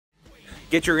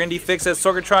Get your indie fix at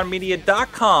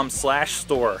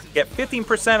sorgatronmedia.com/store. Get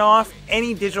 15% off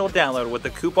any digital download with the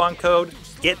coupon code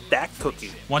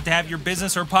GetThatCookie. Want to have your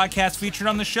business or podcast featured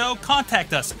on the show?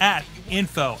 Contact us at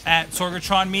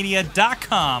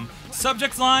info@sorgatronmedia.com.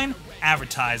 Subject line,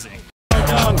 advertising.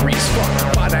 Hungry as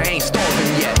fuck, but I ain't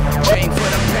starving yet. Chain for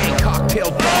the pain,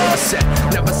 cocktail bar set.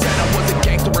 Never said I was a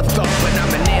gangster or thug, but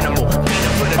I'm an animal.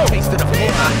 Feeding for the taste of the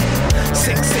blood.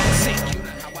 Sick.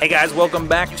 Hey guys, welcome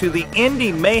back to the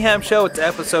Indy Mayhem Show. It's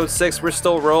episode 6. We're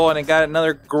still rolling and got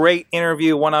another great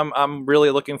interview, one I'm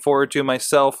really looking forward to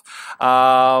myself.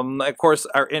 Of course,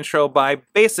 our intro by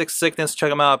Basic Sickness. Check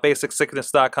them out at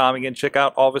basicsickness.com. You can check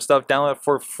out all this stuff, download it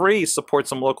for free, support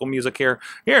some local music here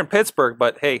in Pittsburgh.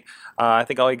 But hey, I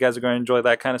think all you guys are going to enjoy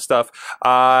that kind of stuff.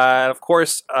 Of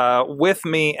course, with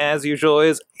me, as usual,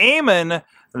 is Eamon,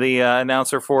 the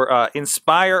announcer for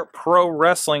Inspire Pro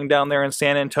Wrestling down there in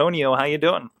San Antonio. How you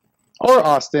doing? Or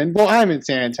Austin. Well, I'm in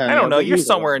San Antonio. I don't know. You're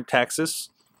somewhere in Texas.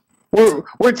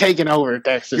 We're taking over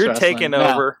Texas. You're taking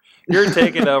over. You're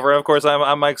taking over. Of course,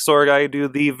 I'm Mike Sorg. I do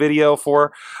the video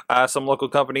for some local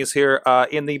companies here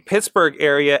in the Pittsburgh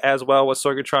area as well with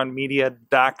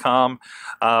sorgatronmedia.com.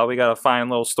 We got a fine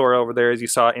little store over there, as you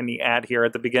saw in the ad here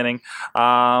at the beginning.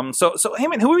 So hey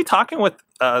man, who are we talking with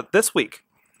this week?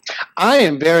 I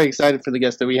am very excited for the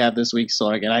guest that we have this week,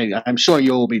 Sorg, and I'm sure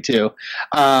you will be too.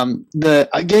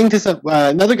 Getting to some,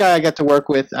 another guy I got to work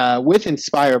with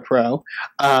Inspire Pro.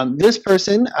 This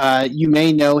person, you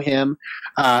may know him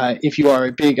if you are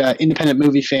a big independent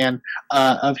movie fan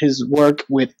of his work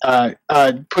with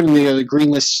putting together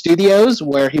Greenlist Studios,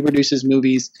 where he produces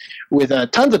movies with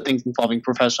tons of things involving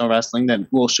professional wrestling that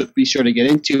we'll be sure to get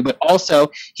into. But also,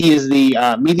 he is the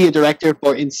media director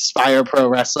for Inspire Pro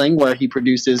Wrestling, where he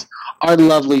produces our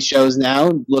lovely shows now,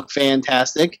 look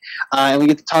fantastic. And we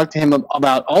get to talk to him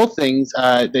about all things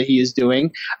that he is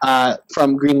doing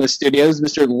from Greenlist Studios.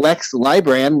 Mr. Lex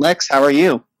Lybrand. Lex, how are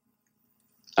you?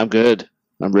 I'm good.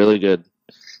 I'm really good.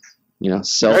 You know,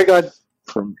 Very good.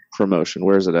 Promotion.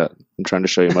 Where is it at? I'm trying to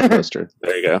show you my poster.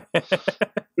 There you go.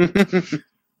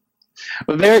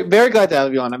 Well, very, very glad to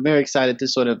have you on. I'm very excited to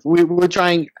we're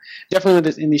trying, definitely with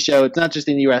this indie show, it's not just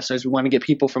indie wrestlers. We want to get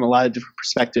people from a lot of different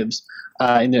perspectives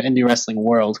in the indie wrestling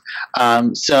world.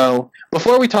 So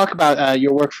before we talk about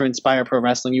your work for Inspire Pro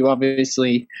Wrestling, you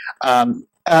obviously,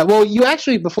 you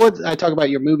actually, before I talk about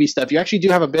your movie stuff, you actually do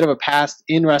have a bit of a past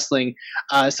in wrestling.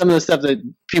 Some of the stuff that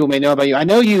people may know about you. I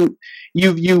know you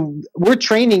were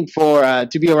training to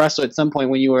be a wrestler at some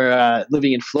point when you were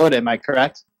living in Florida. Am I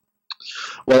correct?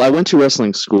 Well, I went to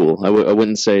wrestling school. I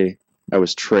wouldn't say I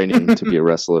was training to be a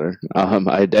wrestler.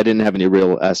 I didn't have any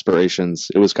real aspirations.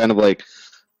 It was kind of like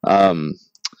I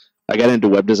got into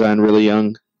web design really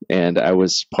young, and I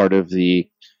was part of the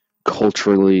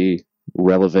culturally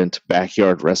relevant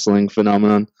backyard wrestling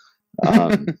phenomenon.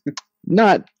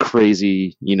 Not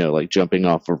crazy, like jumping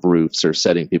off of roofs or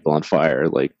setting people on fire.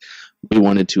 Like, we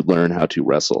wanted to learn how to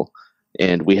wrestle.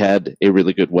 And we had a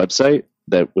really good website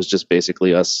that was just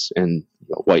basically us in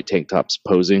white tank tops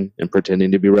posing and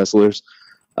pretending to be wrestlers.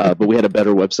 But we had a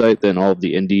better website than all of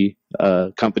the indie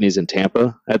companies in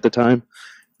Tampa at the time.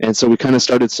 And so we kind of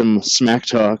started some smack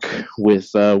talk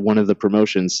with one of the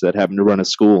promotions that happened to run a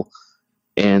school.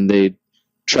 And they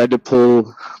tried to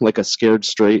pull like a scared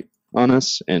straight on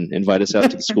us and invite us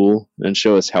out to the school and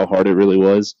show us how hard it really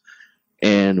was.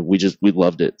 And we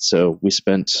loved it. So we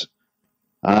spent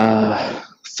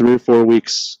 3 or 4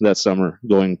 weeks that summer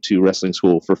going to wrestling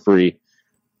school for free,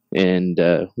 and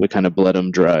we kind of bled them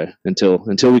dry until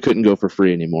we couldn't go for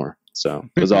free anymore. So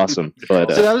it was awesome.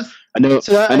 But I know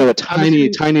a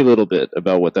tiny little bit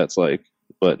about what that's like,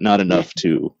 but not enough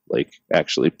to like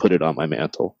actually put it on my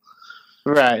mantle.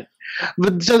 Right.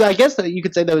 But so I guess that you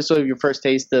could say that was sort of your first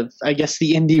taste of, I guess,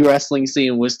 the indie wrestling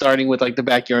scene was starting with like the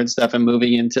backyard stuff and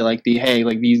moving into like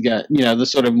these guys, the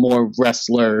sort of more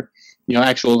wrestler,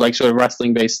 actual like sort of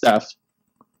wrestling based stuff.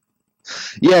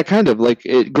 Yeah, kind of like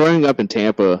growing up in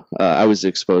Tampa, I was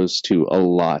exposed to a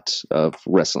lot of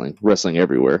wrestling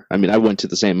everywhere. I mean, I went to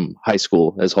the same high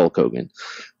school as Hulk Hogan,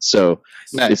 so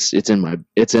nice. it's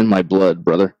in my blood,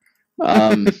 brother.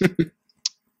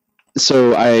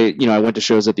 So I went to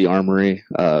shows at the Armory,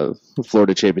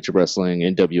 Florida Championship Wrestling,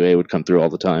 NWA would come through all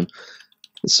the time.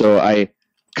 So I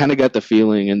kind of got the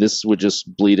feeling, and this would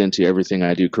just bleed into everything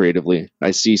I do creatively.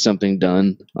 I see something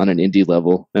done on an indie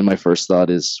level, and my first thought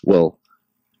is, well,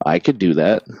 I could do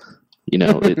that. I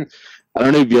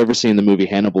don't know if you've ever seen the movie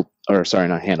Hamlet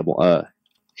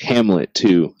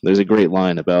 2. There's a great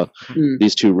line about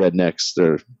these two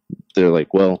rednecks. They're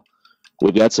like, well,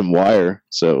 we've got some wire,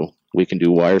 so we can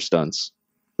do wire stunts.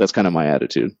 That's kind of my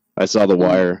attitude. I saw The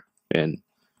Wire, and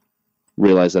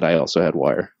realized that I also had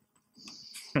wire.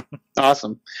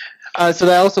 Awesome. So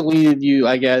that also leaded you,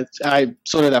 I guess,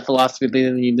 sort of that philosophy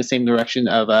leading you in the same direction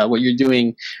of what you're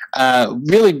doing.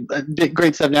 Really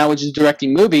great stuff now, which is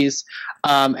directing movies.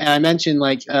 And I mentioned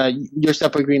like your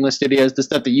stuff with Greenlit Studios, the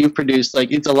stuff that you've produced.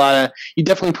 Like it's a lot of, you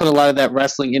definitely put a lot of that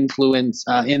wrestling influence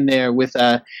in there with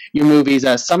your movies,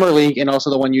 Summer League, and also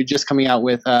the one you're just coming out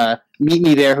with, Meet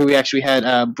Me There, who we actually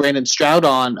had Brandon Stroud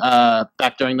on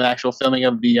back during the actual filming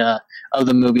of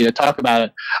the movie to talk about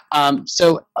it.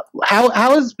 So how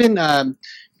has been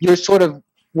your sort of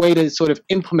way to sort of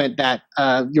implement that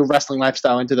your wrestling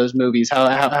lifestyle into those movies? How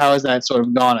has that sort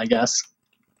of gone, I guess?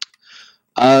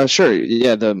 Sure.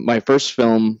 Yeah. My first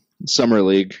film, Summer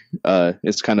League,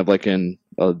 is kind of like an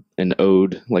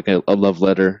ode, like a love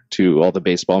letter to all the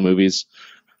baseball movies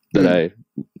that I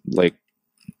like,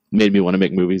 made me want to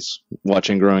make movies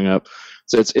watching growing up.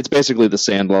 So it's basically the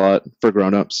Sandlot for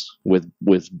grown-ups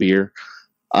with beer.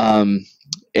 And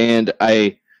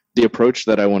the approach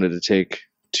that I wanted to take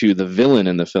to the villain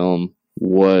in the film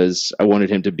was I wanted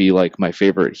him to be like my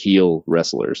favorite heel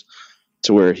wrestlers,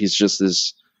 to where he's just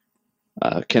this.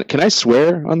 Can I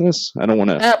swear on this? I don't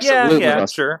want to. Absolutely. Yeah,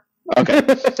 sure. Okay.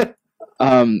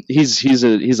 He's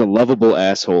a lovable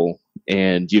asshole,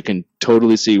 and you can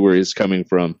totally see where he's coming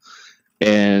from.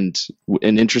 And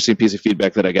an interesting piece of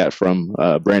feedback that I got from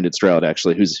Brandon Stroud,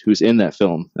 actually, who's in that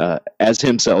film as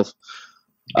himself,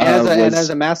 and as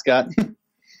a mascot.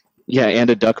 Yeah, and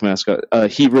a duck mascot.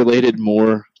 He related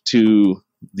more to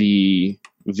the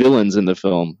villains in the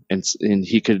film, and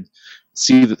he could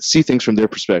see things from their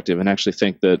perspective, and actually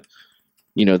think that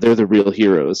they're the real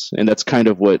heroes, and that's kind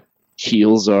of what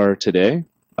heels are today.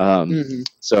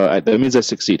 So that means I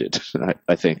succeeded,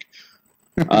 I think.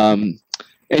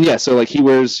 And yeah, so like he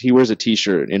wears a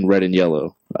T-shirt in red and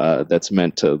yellow that's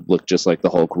meant to look just like the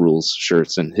Hulk Rules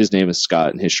shirts, and his name is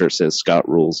Scott, and his shirt says Scott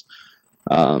Rules.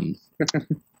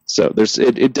 So there's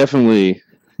it definitely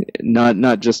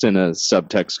not just in a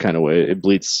subtext kind of way. It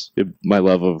bleeds. My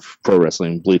love of pro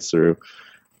wrestling bleeds through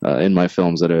in my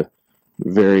films at a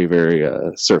very, very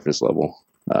surface level.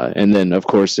 And then of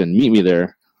course in Meet Me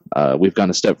There, we've gone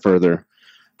a step further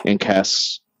and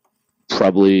cast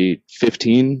probably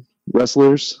 15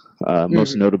 wrestlers.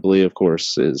 Most notably, of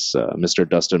course, is Mr.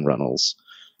 Dustin Runnels,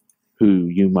 who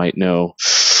you might know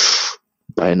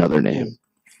by another name.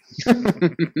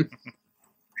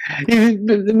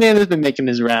 The man has been making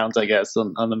his rounds, I guess,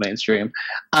 on the mainstream.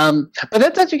 But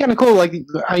that's actually kind of cool, like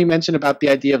how you mentioned about the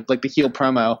idea of like the heel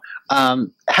promo.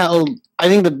 How I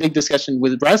think the big discussion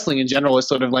with wrestling in general is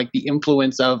sort of like the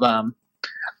influence of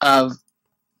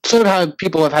sort of how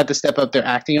people have had to step up their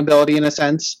acting ability in a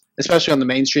sense, especially on the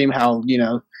mainstream. How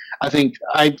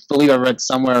I believe I read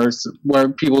somewhere where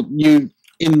people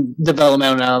in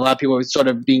development now, a lot of people are sort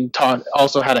of being taught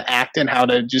also how to act and how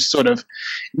to just sort of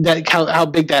how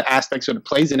big that aspect sort of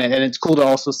plays in it. And it's cool to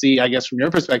also see, I guess, from your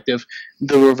perspective,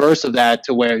 the reverse of that,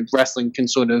 to where wrestling can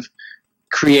sort of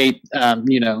create, and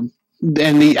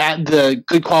the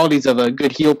good qualities of a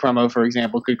good heel promo, for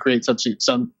example, could create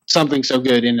something so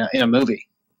good in a movie.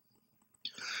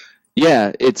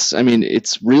 Yeah, it's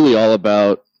really all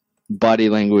about body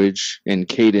language and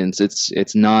cadence.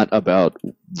 It's not about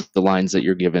the lines that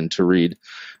you're given to read.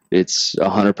 It's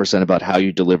 100% about how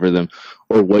you deliver them,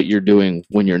 or what you're doing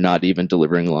when you're not even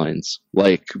delivering lines.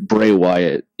 Like Bray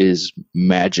Wyatt is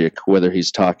magic, whether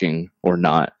he's talking or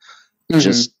not.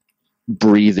 Just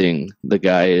breathing, the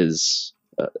guy is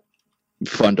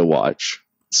fun to watch.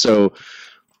 So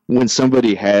when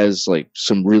somebody has like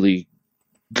some really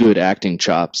good acting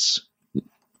chops,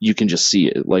 you can just see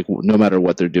it. Like no matter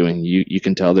what they're doing, you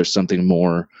can tell there's something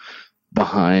more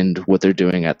behind what they're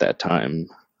doing at that time,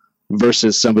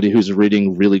 versus somebody who's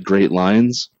reading really great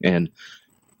lines, and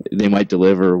they might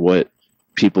deliver what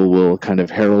people will kind of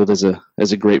herald as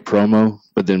a great promo,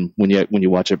 but then when you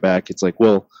watch it back, it's like,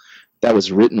 well, that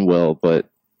was written well, but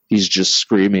he's just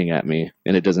screaming at me,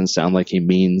 and it doesn't sound like he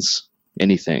means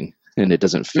anything, and it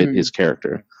doesn't fit his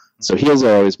character. So heels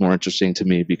are always more interesting to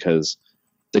me, because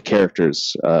the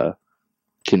characters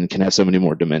can have so many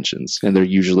more dimensions, and there's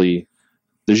usually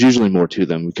more to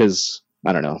them, because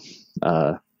I don't know,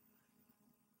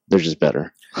 they're just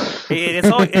better.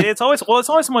 It's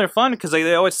always more fun, because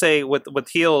they always say with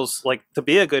heels, like, to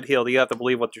be a good heel, you have to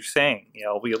believe what you're saying.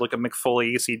 We look at Mick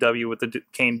Foley, ECW with the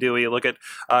Kane Dewey. You look at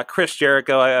Chris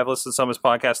Jericho. I've listened to some of his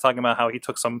podcasts talking about how he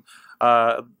took some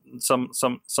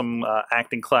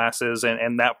acting classes,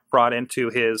 and that brought into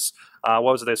his what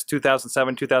was it, this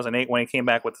 2007, 2008, when he came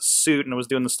back with the suit and was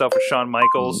doing the stuff with Shawn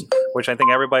Michaels, which I think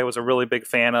everybody was a really big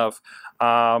fan of.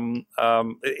 I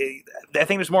think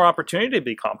there's more opportunity to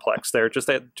be complex there. Just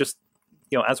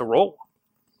as a role.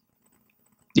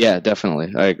 Yeah,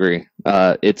 definitely. I agree.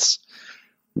 It's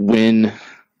when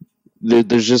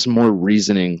there's just more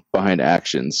reasoning behind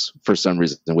actions for some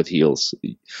reason with heels.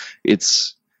 It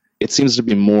seems to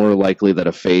be more likely that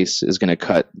a face is going to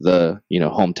cut the,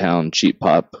 hometown cheap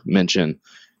pop mention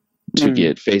to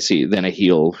get facey than a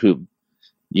heel who,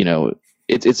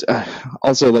 it's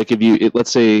also like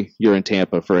let's say you're in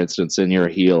Tampa, for instance, and you're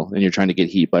a heel and you're trying to get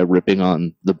heat by ripping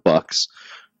on the Bucks.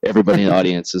 Everybody in the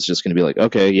audience is just going to be like,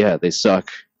 okay, yeah, they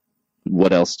suck.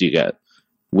 What else do you got?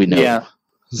 We know. Yeah.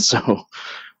 So,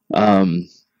 I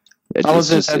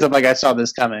was in a sense of like I saw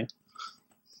this coming.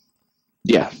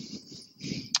 Yeah.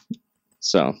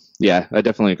 So yeah, I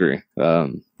definitely agree.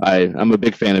 I'm a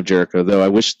big fan of Jericho, though I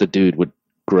wish the dude would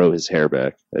grow his hair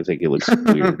back. I think it looks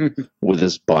weird with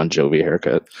his Bon Jovi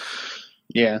haircut.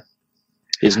 Yeah.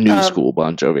 His new school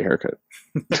Bon Jovi haircut.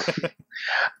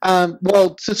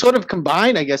 Well, to sort of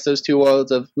combine, I guess, those two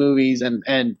worlds of movies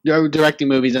and directing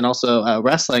movies and also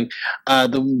wrestling,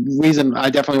 the reason I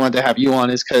definitely wanted to have you on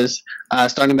is because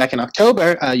starting back in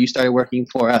October, you started working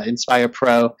for Inspire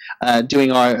Pro,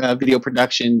 doing our video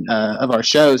production of our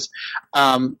shows.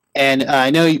 And I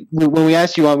know when we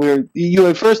asked you on, you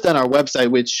had first done our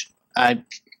website, which I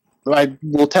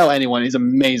will tell anyone is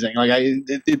amazing. Like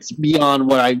it's beyond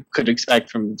what I could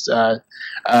expect from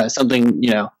something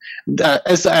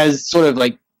as sort of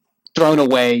like thrown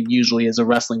away usually as a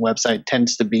wrestling website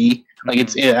tends to be. Like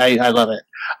I love it.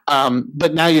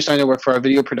 But now you're starting to work for our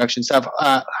video production stuff.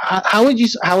 How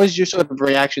is your sort of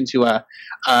reaction to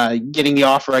getting the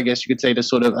offer? I guess you could say to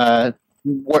sort of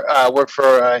work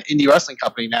for an indie wrestling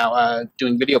company now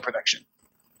doing video production.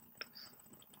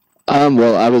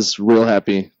 Well, I was real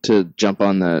happy to jump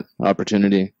on that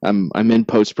opportunity. I'm in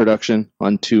post-production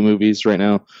on 2 movies right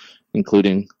now,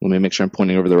 including, let me make sure I'm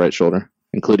pointing over the right shoulder,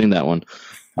 including that one.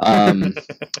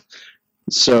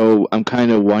 So I'm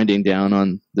kind of winding down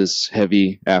on this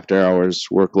heavy after-hours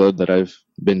workload that I've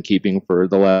been keeping for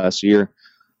the last year.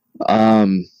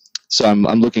 So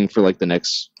I'm looking for like the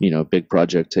next, big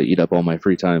project to eat up all my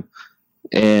free time.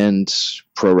 And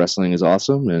pro wrestling is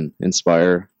awesome, and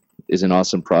Inspire is an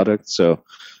awesome product. So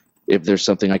if there's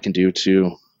something I can do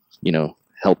to,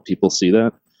 help people see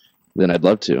that, then I'd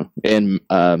love to. And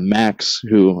Max,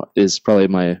 who is probably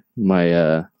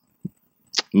my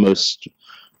most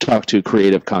talked to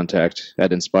creative contact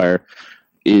at Inspire,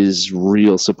 is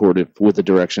real supportive with the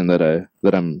direction that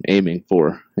I'm aiming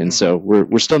for. And so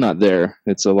we're still not there.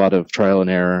 It's a lot of trial and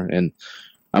error, and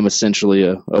I'm essentially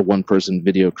a one-person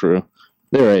video crew.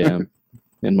 There I am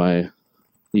in my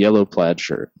yellow plaid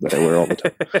shirt that I wear all the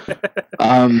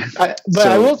time.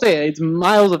 I will say it's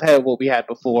miles ahead of what we had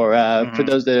before. For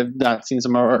those that have not seen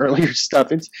some of our earlier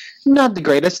stuff, it's not the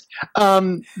greatest.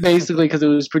 Basically, because it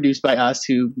was produced by us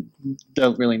who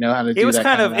don't really know how to do that. It was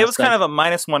kind of a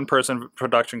 -1 person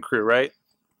production crew, right?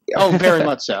 Oh, very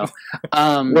much so.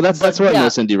 Well, that's what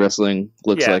most indie wrestling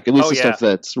looks like. At least the stuff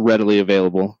that's readily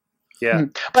available. Yeah.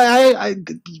 But I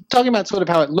talking about sort of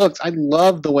how it looks, I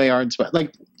love the way our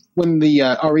when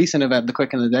our recent event, The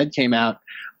Quick and the Dead, came out,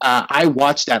 I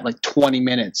watched that like 20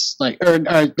 minutes, or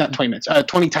not 20 minutes,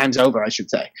 20 times over, I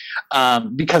should say,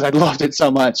 because I loved it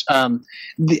so much. I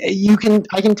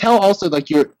can tell also like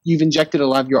you've injected a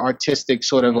lot of your artistic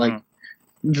sort of like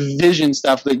vision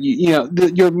stuff that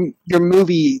your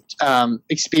movie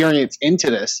experience into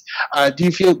this. Do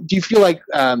you feel like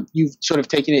you've sort of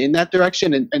taken it in that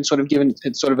direction and sort of given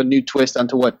it sort of a new twist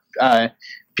onto what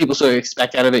people sort of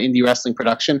expect out of an indie wrestling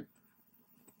production?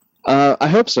 I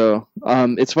hope so.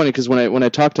 It's funny because when I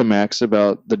talked to Max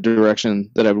about the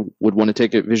direction that I would want to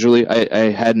take it visually,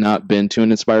 I had not been to an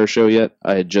Inspire show yet.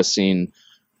 I had just seen,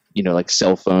 like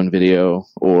cell phone video,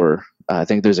 or I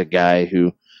think there's a guy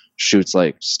who shoots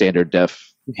like standard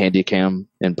def handycam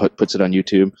and puts it on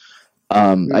YouTube.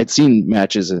 I'd seen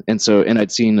matches, and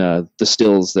I'd seen the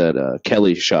stills that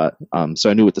Kelly shot, so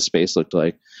I knew what the space looked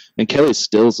like. And Kelly's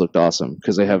stills looked awesome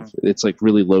because it's like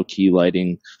really low key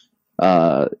lighting.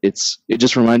 It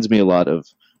just reminds me a lot of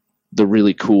the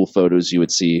really cool photos you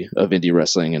would see of indie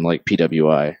wrestling and like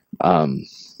PWI.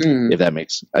 If that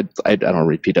makes, I don't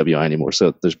read PWI anymore,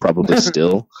 so there's probably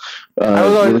still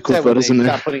really cool photos in there.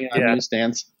 Stop putting it on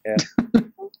newsstands. Yeah.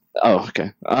 Oh,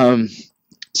 okay.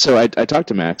 So I talked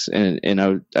to Max and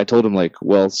I told him like,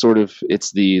 well, sort of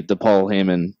it's the Paul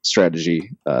Heyman strategy,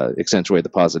 accentuate the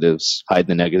positives, hide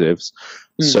the negatives.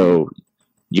 So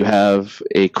you have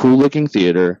a cool looking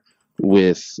theater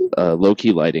with low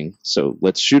key lighting. So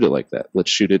let's shoot it like that. Let's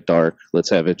shoot it dark.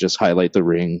 Let's have it just highlight the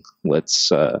ring.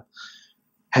 Let's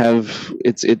have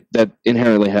that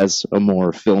inherently has a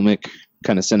more filmic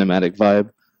kind of cinematic vibe.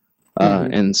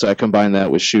 And so I combine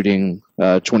that with shooting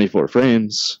 24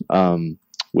 frames,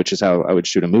 which is how I would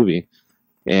shoot a movie.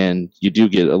 And you do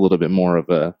get a little bit more of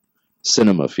a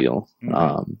cinema feel.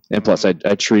 And plus, I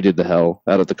treated the hell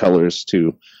out of the colors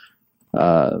to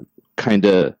kind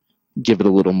of give it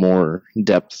a little more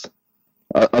depth.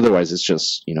 Otherwise, it's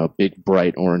just, big,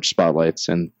 bright orange spotlights.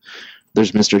 And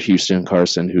there's Mr. Houston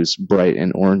Carson, who's bright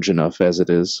and orange enough as it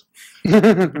is.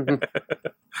 I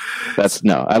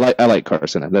like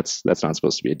Carson. That's not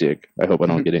supposed to be a dig. I hope I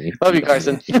don't get any. Love you,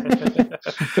 Carson.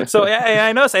 So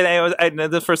I noticed.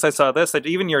 The first I saw this, that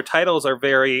even your titles are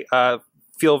very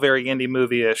feel very indie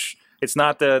movie-ish. It's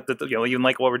not the even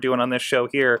like what we're doing on this show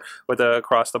here with the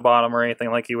across the bottom or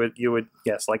anything like you would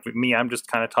yes, like me, I'm just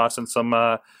kind of tossing some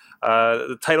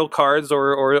title cards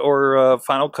or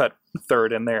Final Cut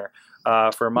third in there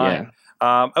for mine.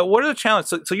 Yeah. What are the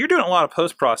challenges? So you're doing a lot of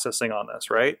post processing on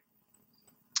this, right?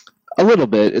 A little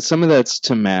bit. Some of that's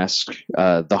to mask.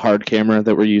 The hard camera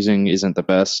that we're using isn't the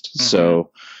best. So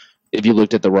if you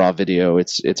looked at the raw video,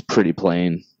 it's pretty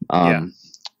plain.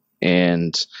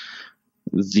 And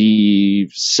the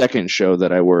second show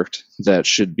that I worked that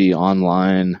should be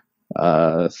online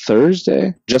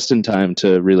Thursday, just in time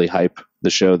to really hype the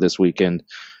show this weekend.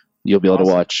 You'll be able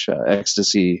to watch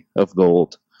Ecstasy of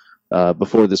Gold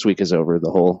before this week is over.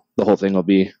 The whole thing will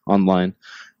be online.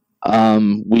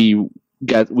 We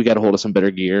got a hold of some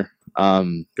better gear.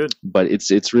 Good. But it's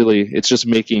just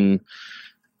making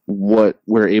what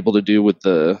we're able to do with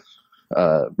the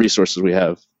resources we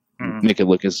have, make it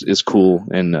look as cool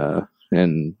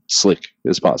and slick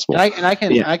as possible. And I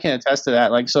can attest to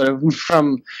that. Like, sort of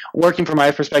from working from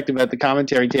my perspective at the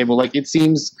commentary table, like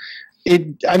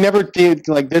I never did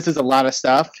like, this is a lot of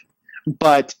stuff,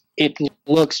 but it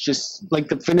looks just like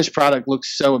the finished product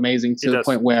looks so amazing to the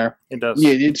point where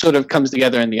it sort of comes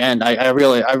together in the end. I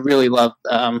really love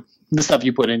the stuff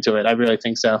you put into it. I really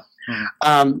think so.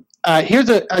 Here's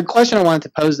a question I wanted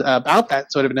to pose about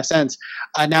that, sort of in a sense.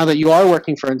 Now that you are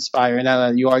working for Inspire, now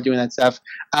that you are doing that stuff,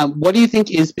 what do you think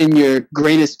has been your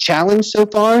greatest challenge so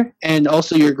far, and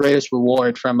also your greatest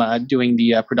reward from doing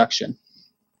the production?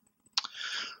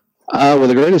 Well,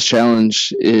 the greatest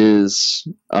challenge is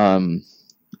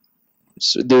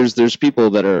so there's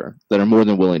people that are more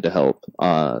than willing to help.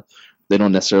 They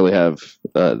don't necessarily have.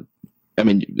 I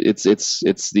mean,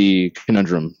 it's the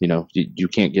conundrum. You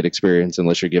can't get experience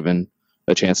unless you're given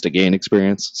a chance to gain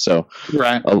experience. So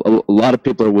right. A lot of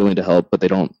people are willing to help, but they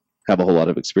don't have a whole lot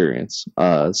of experience.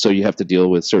 So you have to deal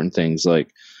with certain things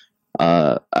like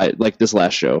like this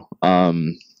last show.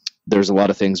 There's a lot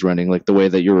of things running, like the way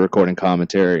that you're recording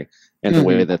commentary and the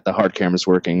way that the hard camera's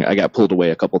working. I got pulled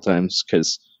away a couple times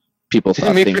because people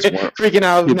thought things weren't freaking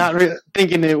out,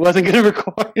 thinking it wasn't going to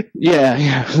record.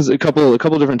 Yeah. It was a couple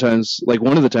different times. Like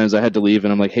one of the times I had to leave,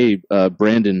 and I'm like, "Hey,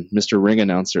 Brandon, Mr. Ring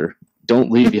Announcer,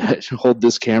 don't leave yet. Hold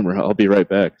this camera. I'll be right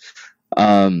back."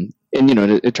 And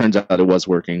it turns out it was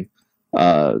working.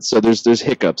 So there's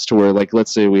hiccups to where, like,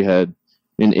 let's say we had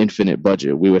an infinite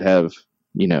budget, we would have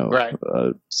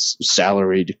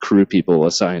salaried crew people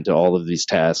assigned to all of these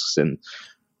tasks, and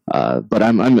but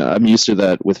I'm used to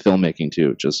that with filmmaking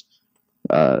too. Just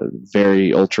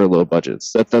very ultra low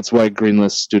budgets. That's why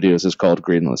Greenless Studios is called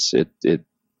Greenless. It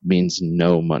means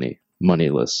no money,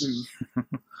 moneyless.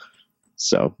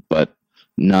 So, but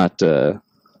not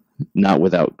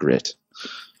without grit.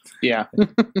 Yeah.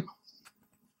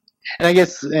 And I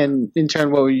guess, and in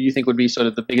turn, what would you think would be sort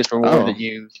of the biggest reward that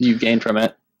you gained from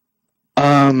it?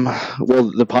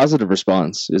 Well, the positive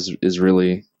response is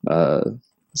really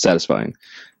satisfying.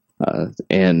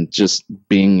 And just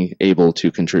being able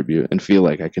to contribute and feel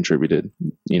like I contributed.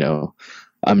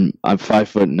 I'm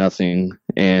 5'0",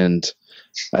 and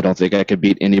I don't think I could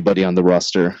beat anybody on the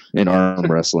roster in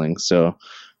arm wrestling. So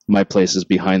my place is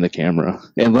behind the camera,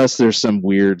 unless there's some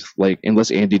weird, unless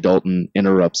Andy Dalton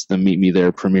interrupts the Meet Me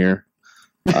There premiere.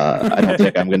 I don't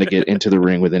think I'm going to get into the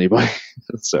ring with anybody.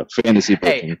 So fantasy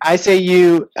booking. Hey, I say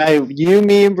you,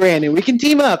 me, and Brandon, we can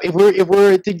team up. If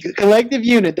we're a collective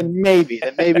unit, then maybe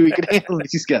we could handle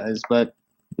these guys. But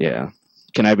yeah,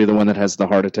 can I be the one that has the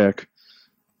heart attack?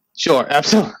 Sure,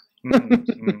 absolutely.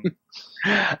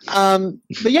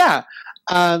 But yeah,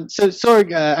 so Sorg,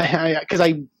 because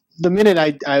the minute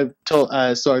I told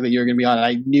Sorg that you were going to be on,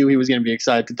 I knew he was going to be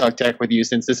excited to talk tech with you,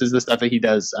 since this is the stuff that he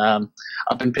does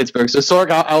up in Pittsburgh. So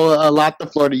Sorg, I'll allot the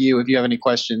floor to you if you have any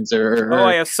questions.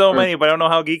 I have so many, but I don't know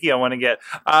how geeky I want to get.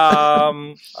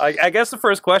 I guess the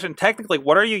first question, technically,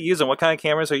 what are you using? What kind of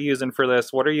cameras are you using for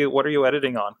this? What are you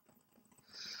editing on?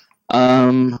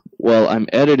 Well, I'm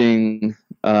editing.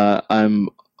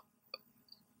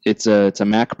 It's a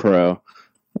Mac Pro.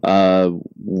 I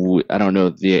don't know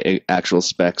the actual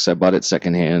specs. I bought it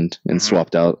secondhand and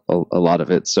swapped out a lot of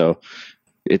it. So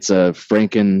it's a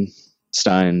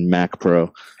Frankenstein Mac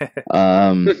Pro.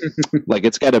 Like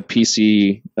it's got a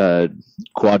PC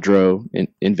Quadro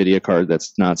NVIDIA card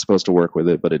that's not supposed to work with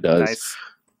it, but it does. Nice.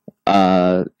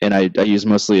 And I use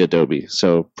mostly Adobe.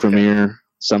 So Premiere,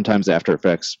 sometimes After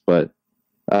Effects, but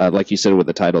like you said with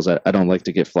the titles, I don't like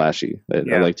to get flashy. I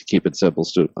like to keep it simple.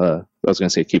 I was going to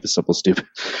say keep it simple, stupid.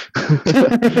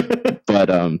 But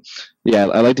yeah,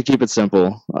 I like to keep it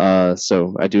simple.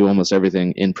 So I do almost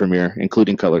everything in Premiere,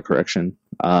 including color correction.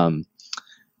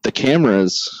 The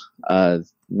cameras,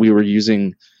 we were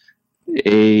using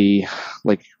a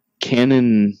like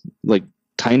Canon, like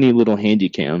tiny little handy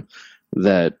cam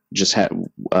that just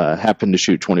happened to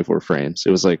shoot 24 frames.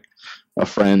 It was like a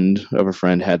friend of a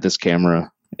friend had this camera,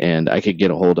 and I could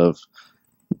get a hold of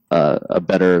a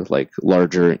better, like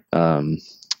larger,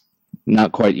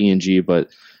 not quite ENG, but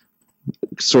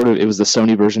sort of, it was the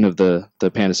Sony version of the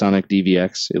Panasonic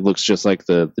DVX. It looks just like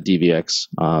the DVX.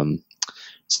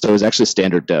 So it was actually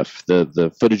standard def.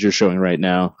 The footage you're showing right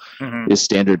now is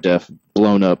standard def,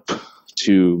 blown up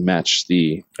to match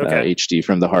the HD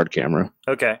from the hard camera.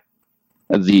 Okay.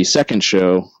 The second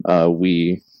show,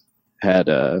 we had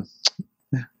a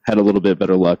little bit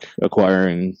better luck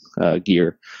acquiring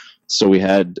gear. So we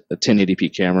had a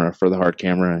 1080p camera for the hard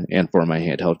camera and for my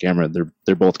handheld camera.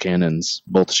 They're both Canons,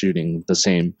 both shooting the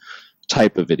same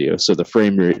type of video. So the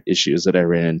frame rate issues that I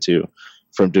ran into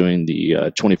from doing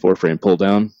the 24 frame pull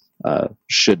down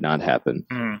should not happen.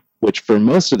 Which for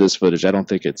most of this footage, I don't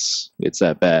think it's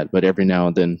that bad. But every now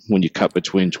and then, when you cut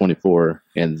between 24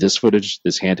 and this footage,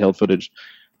 this handheld footage,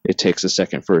 it takes a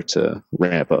second for it to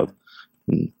ramp up.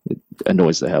 And it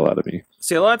annoys the hell out of me.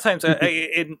 See, a lot of times,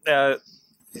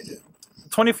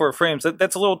 24 frames,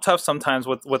 that's a little tough sometimes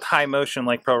with high motion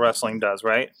like pro wrestling does,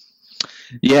 right?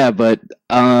 Yeah, but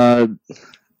I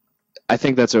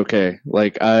think that's okay.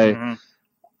 Like, I'm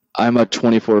a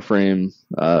 24 frame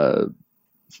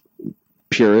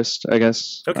purist, I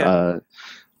guess. Okay.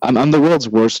 I'm the world's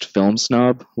worst film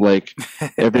snob. Like,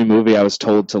 every movie I was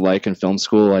told to like in film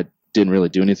school, I didn't really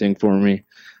do anything for me.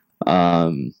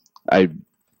 I'm not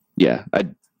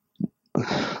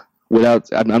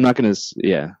going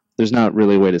to, there's not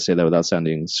really a way to say that without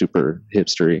sounding super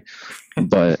hipstery,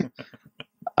 but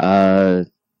I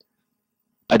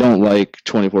don't like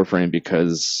 24 frame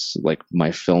because like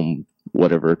my film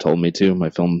whatever told me to, my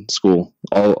film school,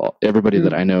 everybody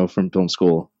that I know from film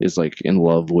school is like in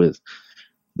love with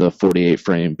the 48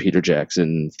 frame Peter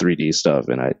Jackson 3D stuff,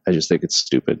 and I just think it's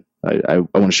stupid. I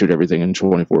want to shoot everything in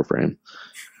 24 frame.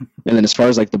 And then as far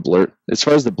as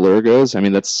the blur goes, I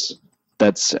mean that's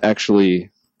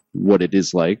actually what it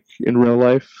is like in real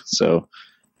life. So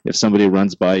if somebody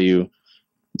runs by you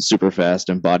super fast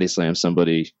and body slams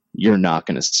somebody, you're not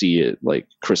going to see it like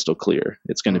crystal clear.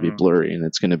 It's going to be blurry, and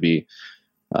it's going to be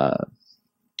I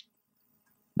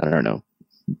don't know,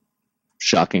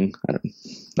 shocking.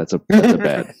 That's a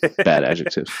bad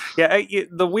adjective. Yeah,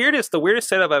 the weirdest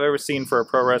setup I've ever seen for a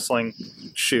pro wrestling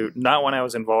shoot, not one I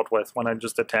was involved with, when I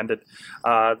just attended.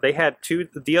 They had two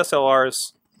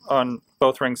DSLRs on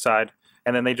both ringside,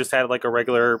 and then they just had like a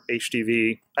regular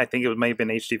HDV. I think it may have been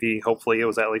HDV. Hopefully it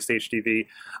was at least HDV.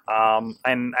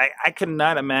 And I could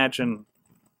not imagine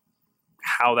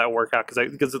how that worked out,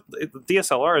 because the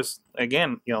DSLRs,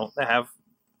 again, they have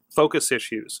focus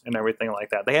issues and everything like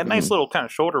that. They had nice little kind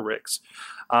of shoulder rigs,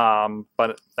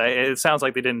 but it sounds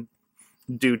like they didn't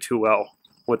do too well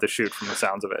with the shoot from the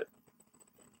sounds of it.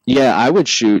 Yeah, I would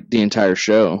shoot the entire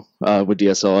show with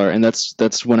DSLR, and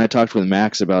that's when I talked with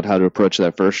Max about how to approach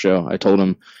that first show. I told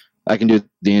him I can do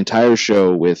the entire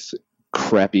show with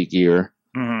crappy gear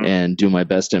and do my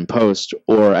best in post,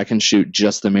 or I can shoot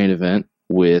just the main event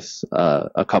with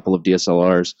a couple of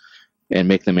DSLRs and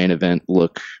make the main event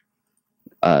look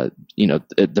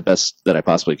the best that I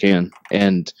possibly can.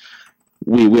 And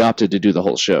we opted to do the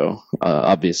whole show,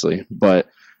 obviously, but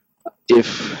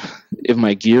if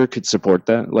my gear could support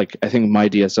that, like I think my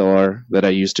DSLR that I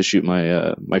used to shoot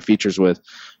my features with,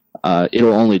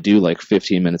 it'll only do like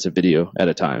 15 minutes of video at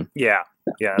a time. Yeah.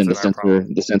 And the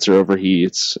sensor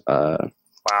overheats.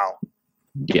 Wow.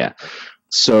 Yeah.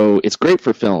 So it's great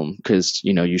for film because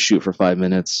you shoot for 5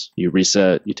 minutes, you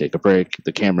reset, you take a break.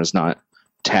 The camera's not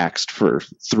taxed for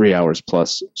 3 hours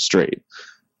plus straight.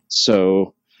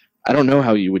 So I don't know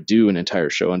how you would do an entire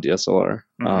show on DSLR.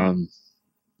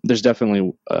 There's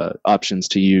definitely options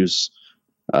to use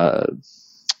 35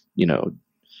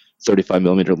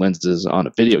 millimeter lenses on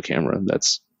a video camera.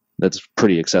 That's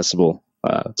pretty accessible.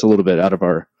 It's a little bit out of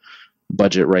our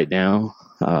budget right now,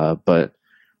 but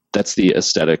that's the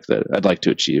aesthetic that I'd like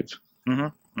to achieve.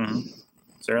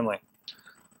 Certainly.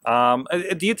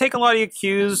 Do you take a lot of your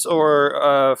cues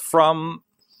or from,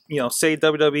 say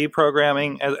WWE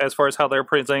programming as far as how they're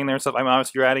presenting their stuff? I mean,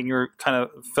 obviously you're adding your kind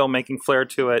of filmmaking flair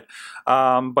to it,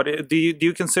 but do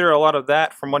you consider a lot of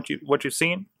that from what you've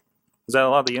seen? Is that a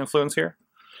lot of the influence here?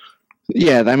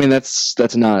 Yeah, I mean that's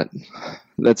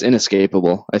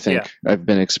inescapable. I think I've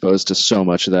been exposed to so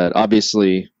much of that.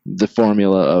 Obviously, the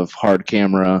formula of hard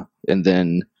camera and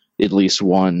then at least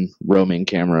one roaming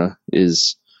camera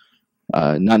is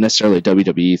not necessarily a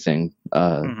WWE thing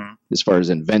as far as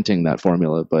inventing that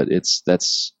formula, but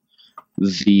that's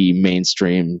the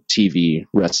mainstream TV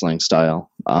wrestling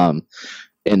style.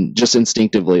 And just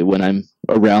instinctively, when I'm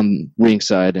around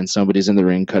ringside and somebody's in the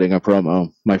ring cutting a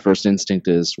promo, my first instinct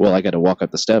is, well, I got to walk up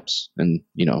the steps and,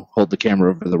 hold the camera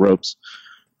over the ropes.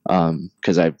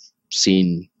 Cause I've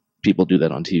seen people do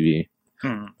that on TV.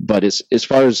 But as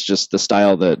far as just the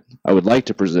style that I would like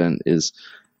to present is,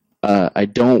 I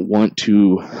don't want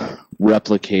to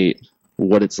replicate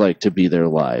what it's like to be there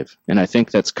live. And I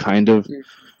think that's kind of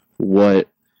what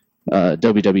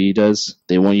WWE does.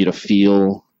 They want you to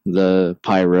feel the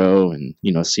pyro and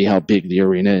see how big the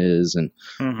arena is, and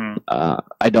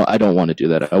I don't want to do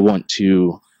that. I want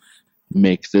to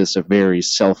make this a very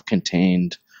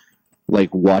self-contained,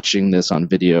 like watching this on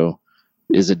video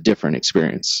is a different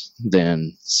experience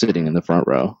than sitting in the front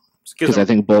row, because I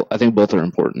think both are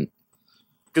important.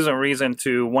 Gives them a reason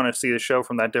to want to see the show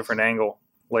from that different angle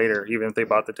later, even if they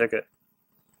bought the ticket.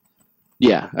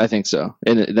 Yeah, I think so,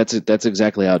 and that's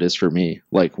exactly how it is for me.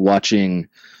 Like watching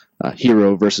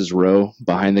Hero versus Row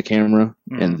behind the camera,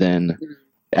 and then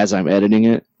as I'm editing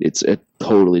it, it's a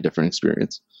totally different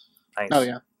experience. Nice. Oh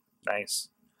yeah, nice.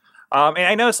 And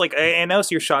I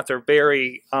noticed, your shots are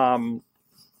very. The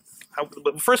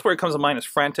first word that comes to mind is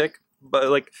frantic,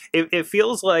 but it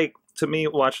feels like to me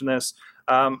watching this.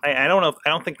 I don't know. I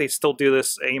don't think they still do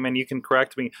this. Eamon, you can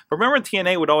correct me. But remember,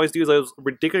 TNA would always do those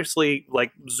ridiculously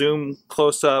zoom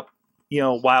close up,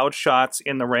 wild shots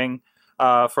in the ring.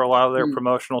 For a lot of their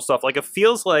promotional stuff. It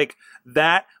feels like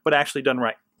that, but actually done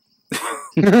right.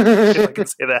 If I can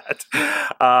say that.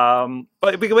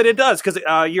 But it does, because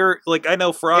you're, I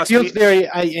know for us... It feels very...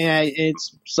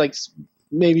 it's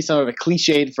maybe some of a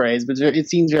cliched phrase, but it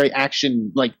seems very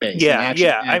action-based.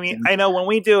 Yeah. I mean, I know when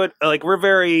we do it, we're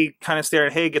very kind of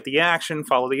staring, hey, get the action,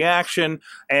 follow the action,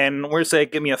 and we're saying,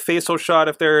 give me a facial shot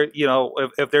if they're,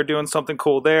 if they're doing something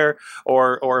cool there,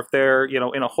 or if they're,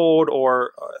 in a hold,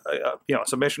 or,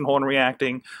 submission hold and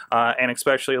reacting, and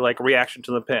especially, reaction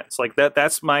to the pins.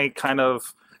 That's my kind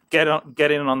of get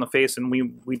in on the face, and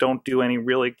we don't do any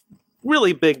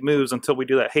really big moves until we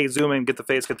do that. Hey, zoom in, get the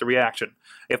face, get the reaction.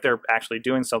 If they're actually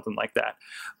doing something like that,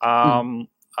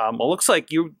 it looks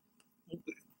like you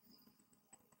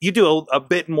do a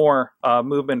bit more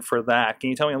movement for that. Can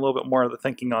you tell me a little bit more of the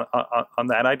thinking on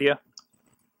that idea?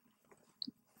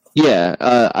 Yeah,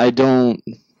 I don't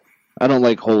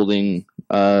like holding.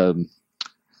 I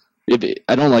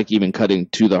don't like even cutting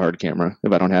to the hard camera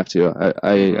if I don't have to.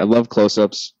 I love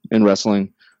close-ups in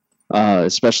wrestling.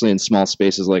 Especially in small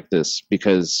spaces like this,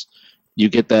 because you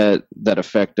get that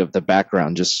effect of the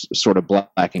background just sort of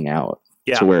blacking out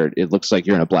to where it looks like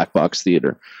you're in a black box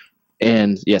theater.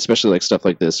 And especially stuff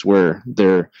like this where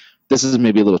this is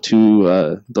maybe a little too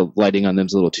the lighting on them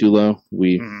is a little too low.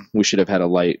 We should have had a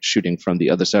light shooting from the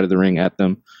other side of the ring at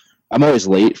them. I'm always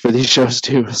late for these shows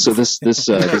too, so this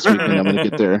weekend I'm going to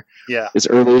get there as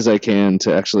early as I can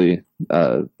to actually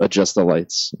adjust the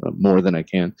lights more than I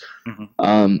can.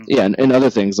 And other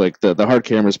things like the hard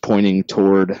camera is pointing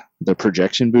toward the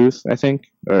projection booth, I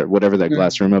think, or whatever that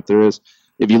glass room up there is.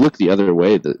 If you look the other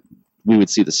way, we would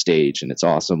see the stage, and it's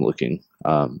awesome looking.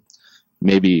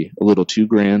 Maybe a little too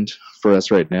grand for us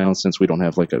right now since we don't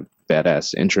have a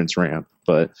badass entrance ramp,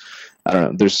 but I don't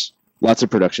know. There's lots of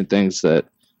production things that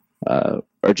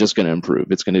are just going to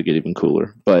improve. It's going to get even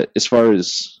cooler. But as far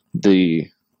as the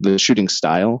shooting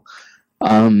style,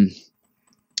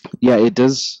 it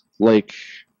does,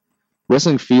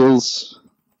 wrestling feels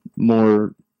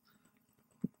more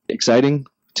exciting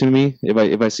to me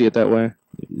if I see it that way.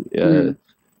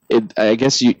 I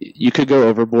guess you could go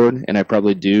overboard, and I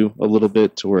probably do a little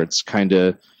bit, to where it's kind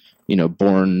of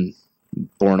born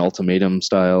ultimatum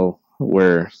style,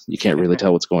 where you can't really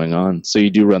tell what's going on. So you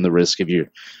do run the risk if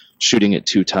you're shooting it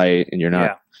too tight and you're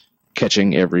not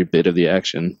catching every bit of the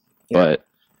action. But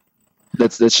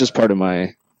that's just part of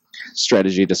my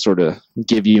strategy, to sort of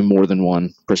give you more than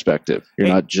one perspective. You're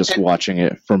not just watching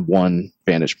it from one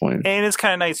vantage point. And it's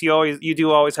kind of nice. You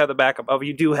do always have the backup of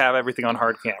you do have everything on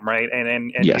hard cam, right?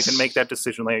 And Yes. you can make that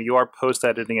decision later. You are post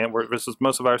editing it, versus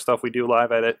most of our stuff we do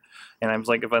live edit. And I was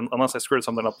like, unless I screwed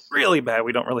something up really bad,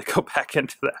 we don't really go back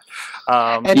into that.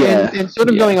 And sort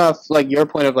of going off like your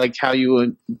point of like how you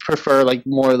would prefer like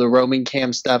more of the roaming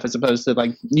cam stuff as opposed to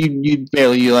like you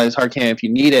barely utilize hard cam if you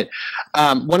need it.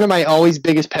 One of my always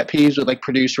biggest pet peeves with like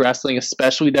produced wrestling,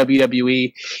 especially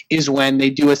WWE, is when they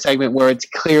do a segment where it's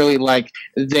clearly like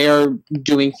they're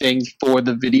doing things for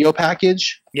the video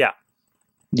package. Yeah.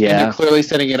 And they're clearly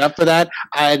setting it up for that.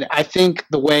 I think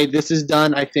the way this is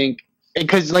done, I think,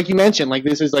 because like you mentioned, like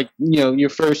this is like, your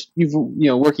first,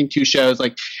 working 2 shows,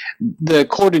 like the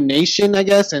coordination, I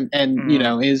guess, and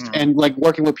and like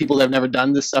working with people that have never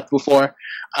done this stuff before.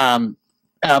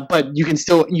 But you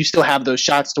still have those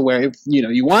shots to where if,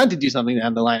 you wanted to do something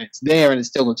down the line, it's there and it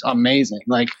still looks amazing.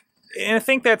 Like, and I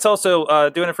think that's also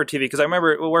doing it for TV, because I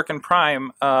remember working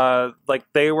Prime, like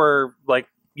they were like,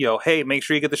 hey, make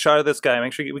sure you get the shot of this guy.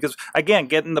 Make sure because again,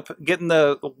 getting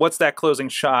the what's that closing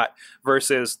shot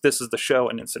versus this is the show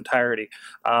in its entirety.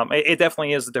 It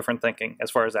definitely is a different thinking as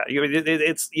far as that.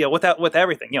 It's with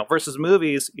everything versus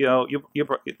movies. You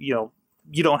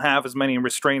don't have as many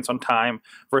restraints on time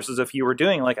versus if you were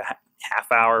doing like a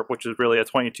half hour, which is really a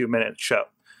 22-minute show.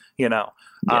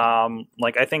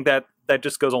 Like I think that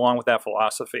just goes along with that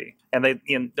philosophy. And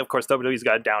of course, WWE's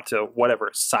got it down to whatever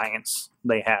science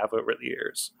they have over the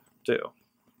years, too.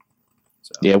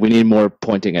 So. Yeah, we need more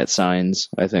pointing at signs,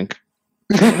 I think.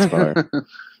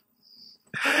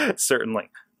 Certainly.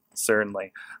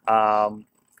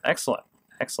 Excellent.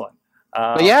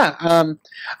 But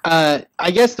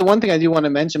I guess the one thing I do want to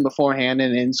mention beforehand,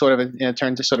 and sort of in a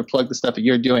turn to sort of plug the stuff that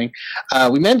you're doing,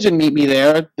 we mentioned Meet Me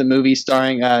There, the movie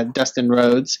starring Dustin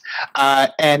Rhodes,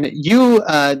 and you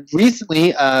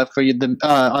recently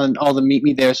on all the Meet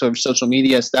Me There sort of social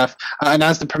media stuff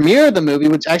announced the premiere of the movie,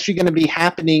 which is actually going to be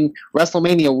happening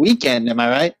WrestleMania weekend. Am I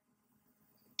right?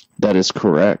 That is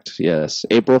correct. Yes,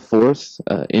 April 4th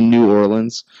in New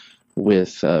Orleans,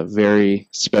 with very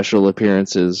special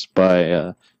appearances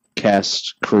by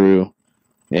cast, crew,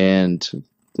 and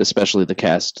especially the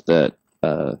cast that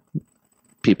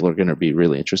people are going to be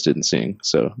really interested in seeing.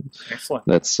 So excellent.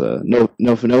 That's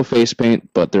no face paint,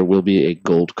 but there will be a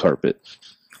gold carpet.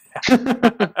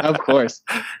 Of course.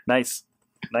 Nice.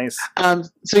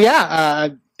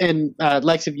 And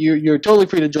Lex, if you're totally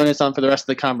free to join us on for the rest of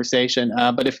the conversation.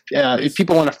 But if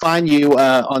people want to find you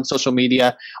on social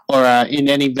media or in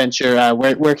any venture,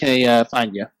 where can they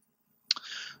find you?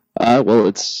 Well,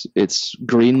 it's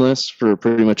Greenless for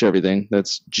pretty much everything.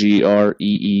 That's GREENLESS,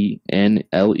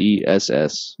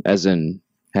 as in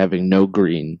having no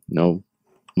green, no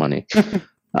money.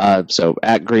 So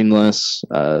at Greenless,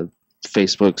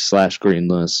 Facebook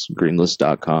 /Greenless,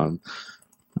 greenless.com.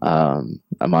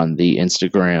 I'm on the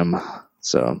Instagram,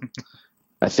 so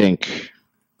I think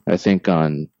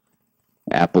on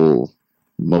Apple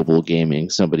mobile gaming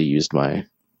somebody used my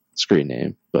screen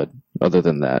name, but other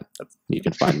than that, you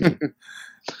can find me.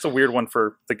 It's a weird one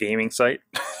for the gaming site.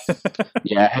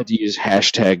 Yeah, I had to use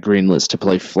 #Greenless to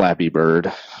play Flappy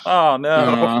Bird. Oh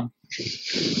no!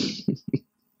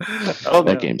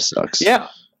 That game sucks. Yeah.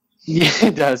 Yeah,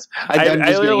 it does. I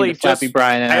literally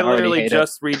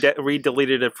just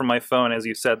re-deleted it from my phone as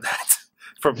you said that,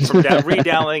 from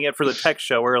re-downloading it for the tech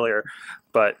show earlier.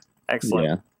 But excellent.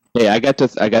 Yeah. Hey, I got to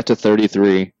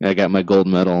 33. I got my gold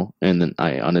medal, and then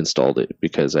I uninstalled it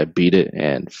because I beat it,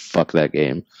 and fuck that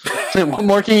game. What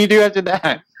more can you do after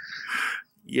that?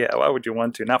 Yeah, why would you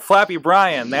want to? Now, Flappy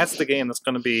Brian, that's the game that's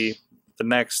going to be the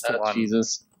next one.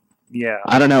 Jesus. Yeah.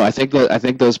 I don't know. I think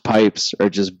those pipes are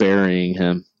just burying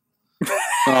him.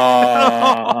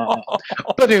 Oh,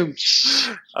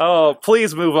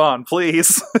 please move on,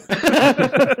 please.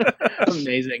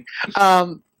 Amazing.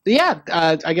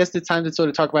 I guess it's time to sort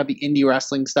of talk about the indie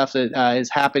wrestling stuff that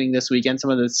is happening this weekend. Some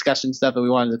of the discussion stuff that we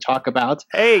wanted to talk about.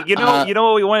 Hey, you know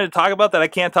what we wanted to talk about that I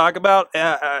can't talk about?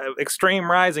 Extreme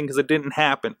Rising, because it didn't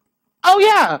happen. Oh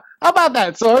yeah, how about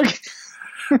that, Sorg?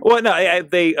 Well, no,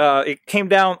 it came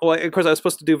down. Well, of course, I was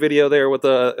supposed to do video there with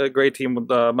a great team with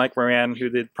Mike Moran, who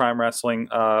did Prime Wrestling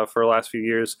for the last few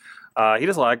years. He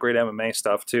does a lot of great MMA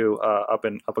stuff too, up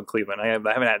in Cleveland. I haven't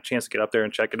had a chance to get up there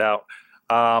and check it out.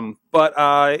 It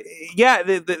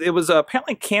was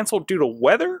apparently canceled due to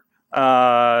weather.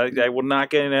 I will not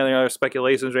get into any other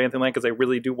speculations or anything like, because I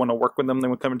really do want to work with them. They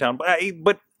would come in town, but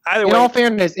either way. In all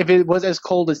fairness, if it was as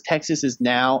cold as Texas is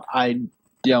now, I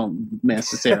don't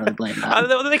necessarily blame that.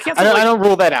 I don't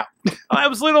rule that out. I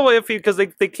was a little iffy because they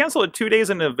canceled it 2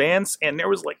 days in advance, and there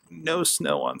was like no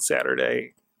snow on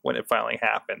Saturday. when it finally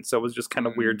happened. So it was just kind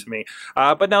of weird to me.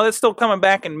 But no, it's still coming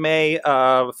back in May,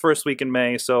 first week in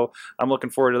May. So I'm looking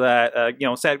forward to that. You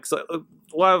know, sad because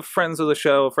a lot of friends of the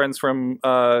show, friends from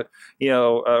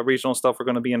regional stuff, are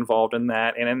going to be involved in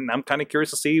that, and I'm kind of curious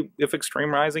to see if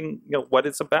Extreme Rising, you know, what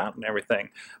it's about and everything.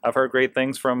 I've heard great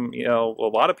things from a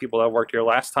lot of people that worked here.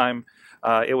 Last time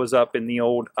it was up in the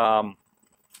old.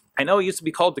 I know it used to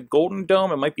be called the Golden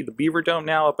Dome. It might be the Beaver Dome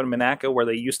now up in Monaco, where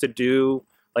they used to do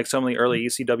like some of the early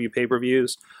ECW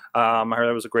pay-per-views. I heard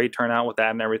there was a great turnout with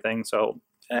that and everything. So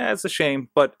it's a shame,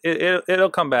 but it'll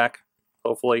come back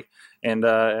hopefully, and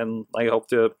I hope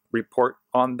to report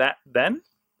on that then.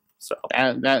 So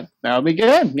that'll be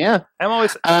good. Yeah, I'm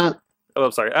always. I'm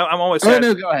sorry. I'm always sad.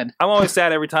 No, go ahead. I'm always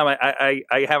sad every time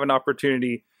I have an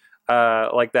opportunity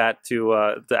like that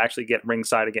to actually get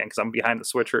ringside again, because I'm behind the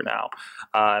switcher now,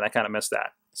 and I kind of miss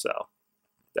that. So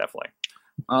definitely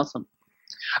awesome.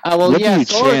 What do you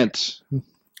chant?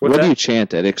 What do you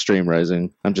chant at Extreme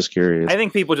Rising? I'm just curious. I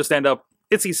think people just end up.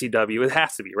 It's ECW. It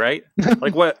has to be, right?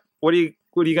 Like what are you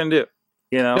gonna do?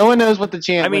 You know, no one knows what the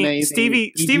chant. I mean,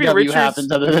 Stevie Richards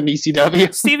happens other than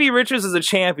ECW. Stevie Richards is a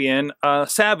champion.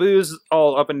 Sabu's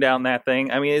all up and down that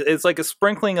thing. I mean, it's like a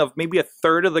sprinkling of maybe a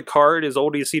third of the card is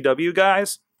old ECW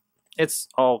guys. It's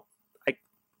all like,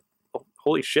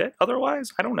 holy shit.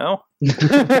 Otherwise, I don't know.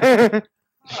 I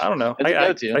don't know.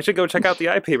 I should go check out the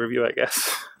iPPV, I guess.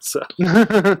 So,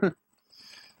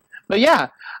 but yeah.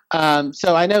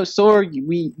 So I know Sorg.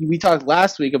 We talked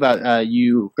last week about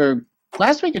you, or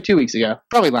last week or 2 weeks ago,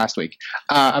 probably last week,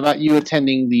 about you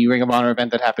attending the Ring of Honor event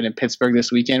that happened in Pittsburgh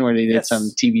this weekend, where they did some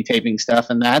TV taping stuff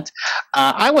and that.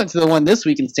 I went to the one this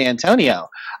week in San Antonio.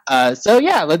 So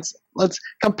yeah, let's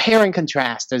compare and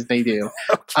contrast as they do.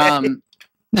 Okay.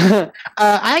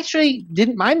 I actually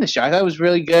didn't mind the show. I thought it was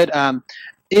really good.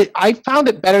 I found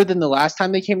it better than the last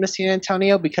time they came to San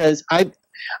Antonio, because I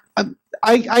can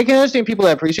understand people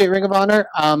that appreciate Ring of Honor.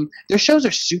 Their shows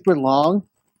are super long.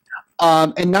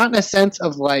 And not in a sense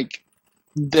of like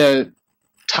the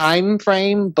time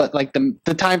frame, but like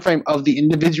the time frame of the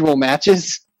individual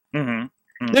matches. Mm-hmm.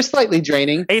 Mm-hmm. They're slightly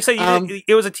draining. Hey, so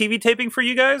it was a TV taping for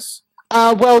you guys?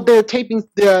 Well, they're taping.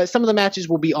 Some of the matches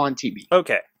will be on TV.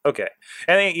 Okay.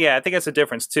 And I think that's a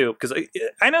difference too, because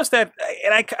I noticed that,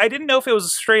 and I didn't know if it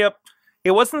was straight up.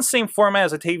 It wasn't the same format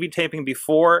as a TV taping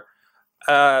before.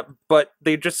 But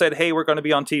they just said, hey, we're going to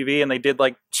be on TV, and they did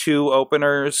like 2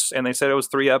 openers, and they said it was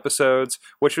 3 episodes,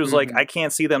 which was like, I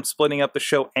can't see them splitting up the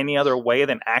show any other way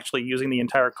than actually using the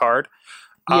entire card.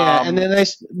 Yeah, and then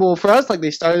for us, like, they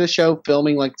started the show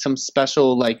filming like some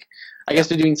special, like, I guess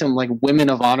they're doing some like Women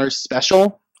of Honor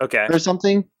special, or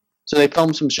something. So they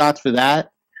filmed some shots for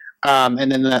that,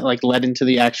 and then that like led into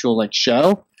the actual like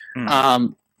show.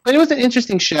 But it was an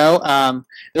interesting show.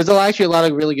 There's actually a lot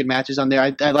of really good matches on there.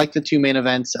 I like the 2 main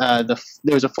events.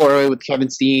 There was a 4-way with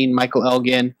Kevin Steen, Michael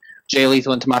Elgin, Jay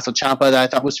Lethal, and Tommaso Ciampa that I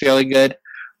thought was fairly good.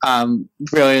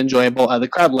 Really enjoyable. The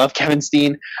crowd loved Kevin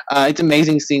Steen. It's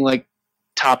amazing seeing like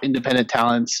top independent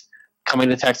talents coming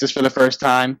to Texas for the first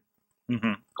time.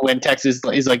 Mm-hmm. When Texas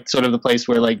is like sort of the place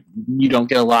where like you don't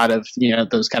get a lot of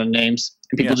those kind of names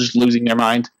and people just losing their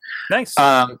mind. Nice.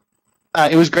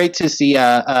 It was great to see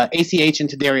ACH and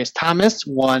Tadarius Thomas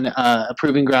won a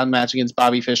proving ground match against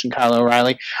Bobby Fish and Kyle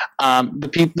O'Reilly.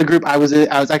 The group I was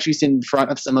actually sitting in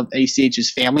front of some of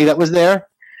ACH's family that was there,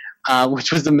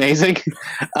 which was amazing.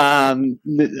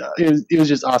 It was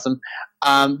just awesome.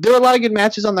 There were a lot of good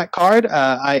matches on that card.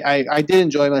 I did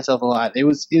enjoy myself a lot. It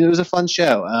was a fun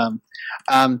show.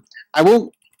 I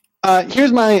will.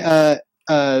 Here's my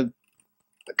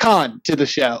con to the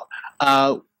show.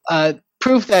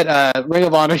 Proof that Ring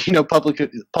of Honor,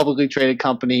 publicly traded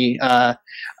company,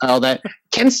 all that,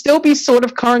 can still be sort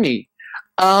of carny.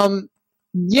 At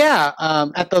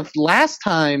the last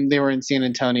time they were in San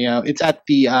Antonio, it's at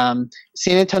the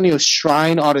San Antonio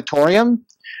Shrine Auditorium,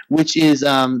 which is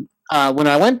when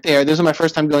I went there. This was my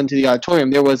first time going to the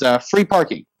auditorium. There was free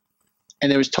parking,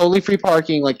 and there was totally free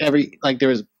parking. There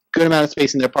was a good amount of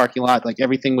space in their parking lot. Like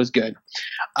everything was good.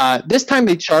 This time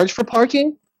they charged for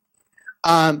parking.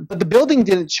 But the building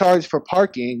didn't charge for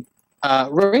parking.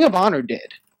 Ring of Honor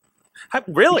did.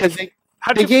 Really? Because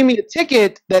they gave me a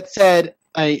ticket that said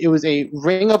it was a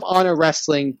Ring of Honor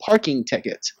Wrestling parking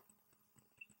ticket.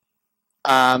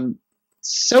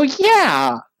 So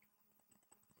yeah,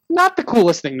 not the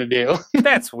coolest thing to do.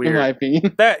 That's weird. In my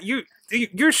opinion. That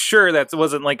you're sure that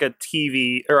wasn't like a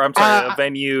TV, or I'm sorry, a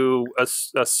venue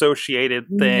associated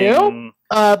thing?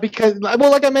 Nope. Because,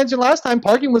 like I mentioned last time,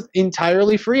 parking was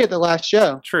entirely free at the last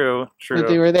show. True. That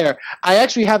they were there. I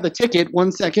actually have the ticket.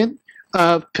 1 second.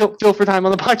 fill for time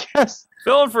on the podcast.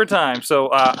 Filling for time. So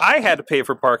I had to pay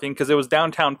for parking because it was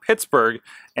downtown Pittsburgh,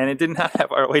 and it did not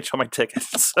have ROH on my ticket.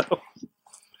 So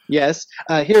Yes,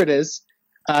 here it is.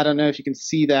 I don't know if you can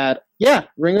see that. Yeah,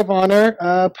 Ring of Honor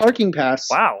parking pass.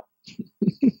 wow.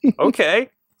 Okay,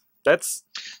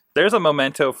 there's a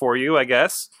memento for you, I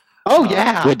guess. Oh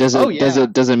yeah. Wait, does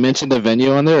it mention the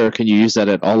venue on there, or can you use that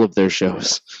at all of their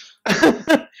shows?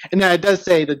 And now it does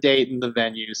say the date and the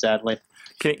venue. Sadly.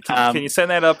 Can you send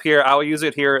that up here? I'll use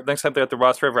it here next time they're at the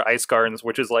Ross River Ice Gardens,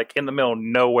 which is like in the middle of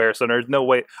nowhere, so there's no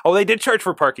way. Oh, they did charge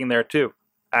for parking there too,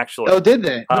 actually. Oh, did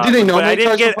they? Did they normally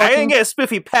charge for parking? I didn't get a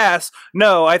spiffy pass.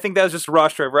 No, I think that was just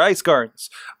Ross River Ice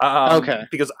Gardens. Okay.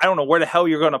 Because I don't know where the hell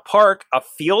you're going to park. A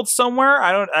field somewhere?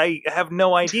 I have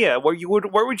no idea. Where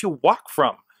would you walk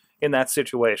from in that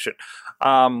situation?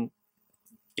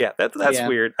 Yeah, that's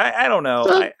weird. I don't know.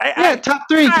 So, top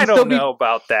three. I don't know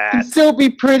about that. Can still be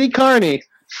pretty carny.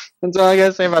 That's all I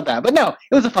gotta say about that. But no,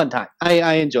 it was a fun time.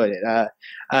 I enjoyed it.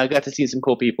 Got to see some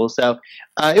cool people, so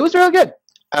it was real good.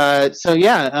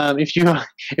 If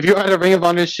you're at a Ring of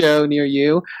Honor show near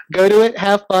you, go to it,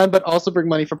 have fun, but also bring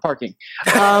money for parking.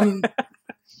 And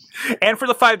for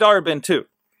the $5 bin too.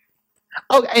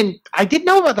 Oh, and I did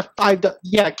know about the $5.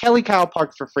 Yeah, Kelly Kyle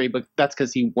parked for free, but that's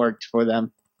because he worked for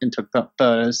them and took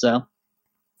photos. So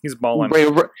he's balling.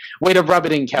 Way to rub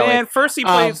it in, Kelly. Man, first he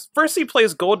plays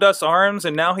Goldust Arms,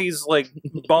 and now he's like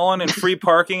balling in free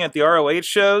parking at the ROH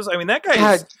shows. I mean, that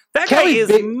guy is Kelly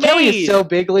is so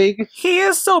big league. He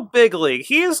is so big league.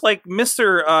 He is like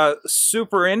Mr.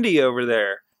 Super Indie over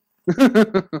there.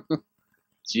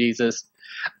 Jesus.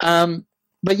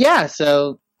 But yeah,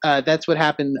 so that's what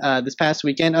happened this past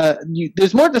weekend.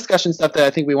 There's more discussion stuff that I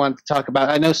think we wanted to talk about.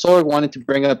 I know Sorg wanted to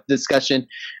bring up discussion.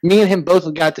 Me and him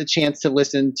both got the chance to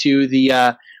listen to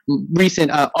the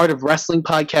recent Art of Wrestling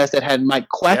podcast that had Mike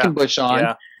Quackenbush on.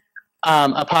 Yeah.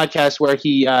 A podcast where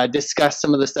he discussed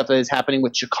some of the stuff that is happening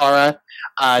with Chikara,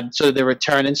 sort of the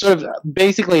return, and sort of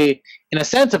basically, in a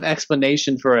sense, of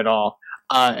explanation for it all.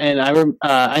 And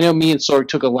I know me and Sorg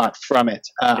took a lot from it.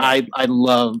 I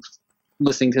love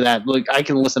listening to that. Like, I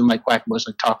can listen to Mike Quackenbush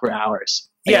talk for hours.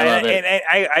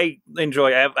 I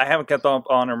enjoy. I haven't kept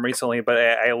on him recently, but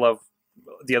I love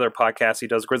the other podcasts he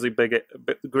does.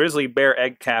 Grizzly Bear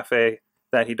Egg Cafe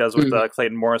that he does with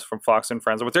Clayton Morris from Fox and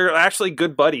Friends, but they're actually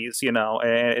good buddies, you know.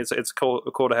 And it's cool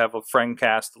to have a friend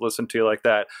cast to listen to like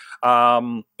that.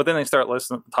 But then they start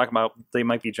talking about they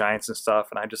might be giants and stuff,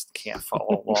 and I just can't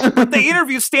follow along. But they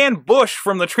interviewed Stan Bush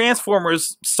from the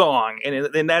Transformers song, and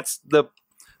that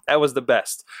was the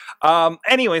best.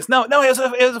 Anyways, no, it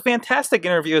was a fantastic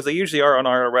interview, as they usually are on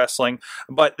Art of Wrestling.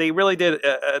 But they really did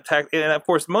attack. And of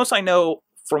course, most I know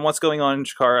from what's going on in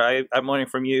Chikara, I'm learning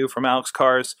from you, from Alex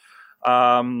Cars,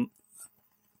 and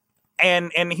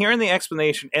hearing the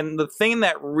explanation. And the thing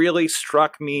that really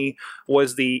struck me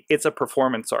was it's a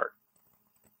performance art,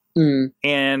 and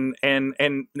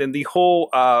the whole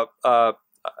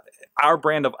our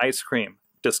brand of ice cream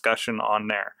discussion on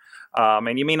there.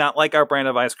 And you may not like our brand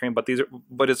of ice cream, but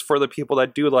it's for the people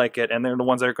that do like it, and they're the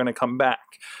ones that are going to come back.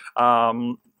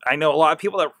 I know a lot of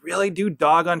people that really do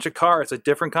dog on Chikara. It's a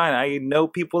different kind. I know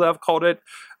people that have called it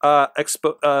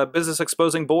business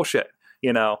exposing bullshit,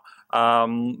 you know.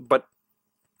 But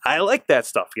I like that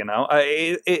stuff, you know.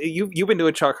 You've been to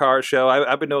a Chikara show.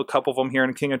 I've been to a couple of them here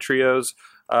in King of Trios,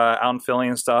 out in Philly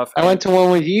and stuff. I went to one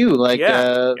with you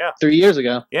 3 years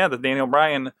ago. Yeah, the Daniel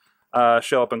Bryan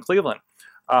show up in Cleveland.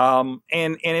 And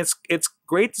it's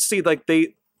great to see like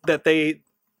they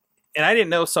and I didn't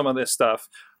know some of this stuff.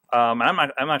 I'm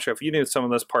not sure if you knew some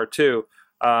of this part too.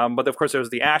 But of course there was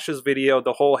the Ashes video,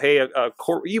 the whole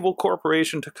evil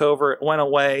corporation took over, it went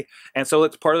away, and so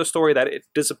it's part of the story that it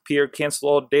disappeared, canceled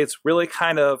all dates, really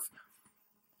kind of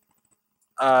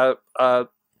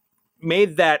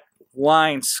made that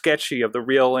line sketchy of the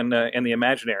real and the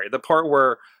imaginary. The part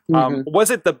where was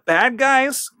it the bad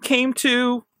guys came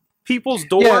to people's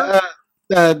door?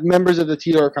 Yeah, members of the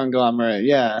Tidor conglomerate.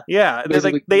 Yeah,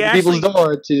 they actually people's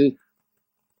door to.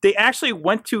 They actually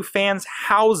went to fans'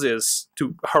 houses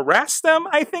to harass them.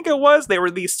 I think it was. They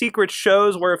were these secret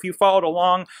shows where if you followed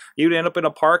along, you'd end up in a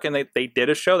park, and they did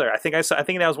a show there. I think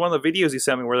that was one of the videos he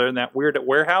sent me where they're in that weird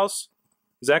warehouse.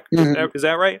 Is that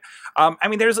right? I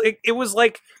mean, it was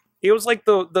like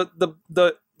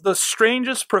the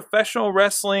strangest professional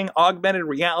wrestling augmented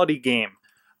reality game.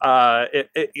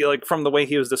 Like from the way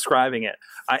he was describing it,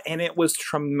 and it was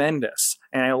tremendous,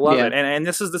 and I love it. And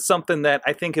this is something that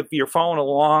I think if you're following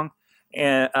along,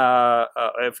 and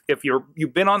if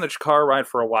you've been on the Chikara ride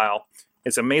for a while,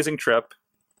 it's an amazing trip,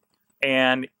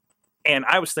 and And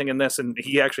I was thinking this, and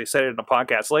he actually said it in a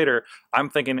podcast later. I'm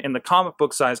thinking in the comic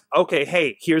book size, okay,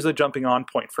 hey, here's a jumping on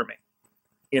point for me.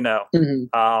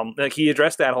 Like he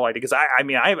addressed that whole idea because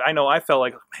I know I felt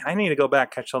like, man, I need to go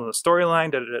back, catch some of the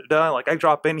storyline, like I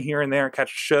drop in here and there,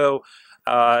 catch a show,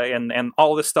 and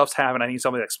all this stuff's happening. I need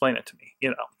somebody to explain it to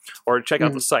me, or check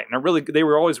out the site. And they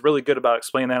were always really good about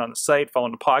explaining that on the site,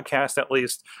 following the podcast at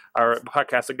least, or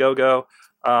podcast at GoGo.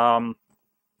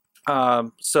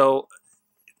 So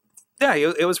yeah,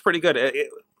 it was pretty good.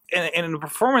 And the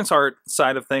performance art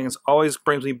side of things always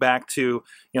brings me back to,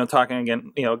 talking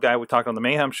again, a guy we talked on the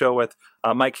Mayhem show with,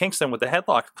 Mike Kingston with the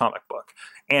Headlock comic book.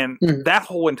 And that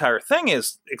whole entire thing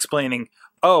is explaining,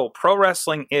 pro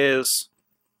wrestling is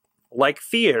like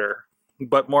theater,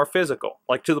 but more physical.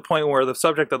 Like to the point where the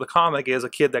subject of the comic is a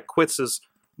kid that quits his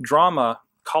drama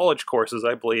college courses,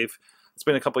 I believe. It's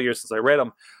been a couple of years since I read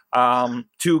them,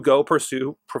 to go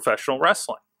pursue professional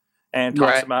wrestling. And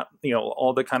talks about,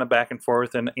 all the kind of back and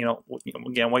forth and,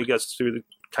 again, what he goes through to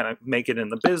kind of make it in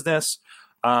the business.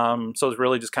 So it's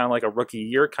really just kind of like a rookie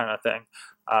year kind of thing.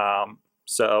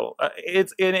 So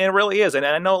it really is. And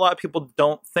I know a lot of people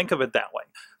don't think of it that way.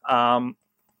 A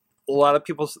lot of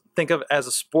people think of it as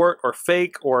a sport or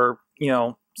fake or,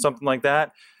 something like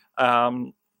that.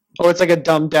 Or it's like a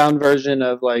dumbed down version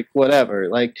of like whatever.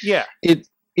 Like, yeah.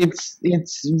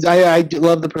 I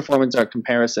love the performance art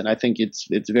comparison. I think it's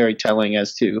very telling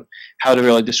as to how to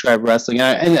really describe wrestling.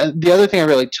 And the other thing I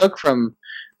really took from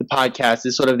the podcast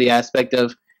is sort of the aspect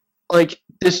of like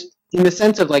this, in the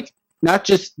sense of like not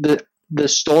just the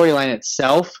storyline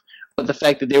itself, but the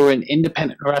fact that they were an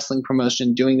independent wrestling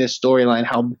promotion doing this storyline,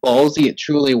 how ballsy it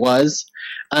truly was.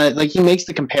 Like he makes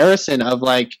the comparison of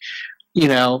like,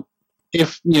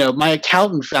 if my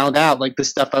accountant found out like the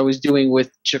stuff I was doing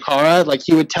with Chikara, like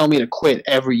he would tell me to quit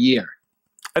every year.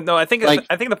 No, I think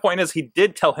the point is he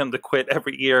did tell him to quit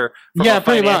every year from a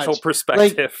financial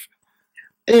perspective.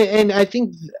 And I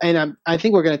think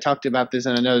we're going to talk about this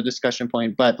in another discussion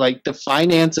point, but like the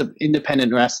finance of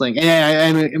independent wrestling,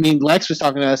 and I mean Lex was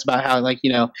talking to us about how like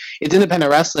it's independent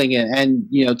wrestling and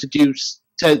to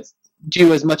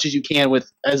do as much as you can with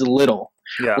as little.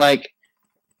 Yeah. Like.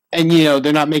 And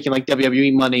they're not making like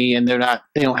WWE money, and they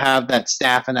don't have that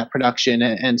staff and that production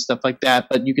and stuff like that.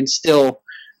 But you can still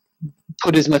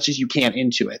put as much as you can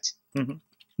into it. Mm-hmm.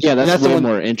 Yeah, that's way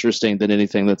more interesting than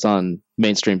anything that's on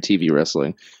mainstream TV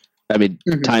wrestling. I mean,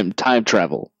 time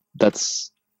travel.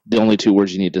 That's the only two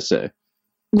words you need to say.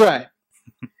 Right,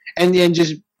 and then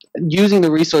just using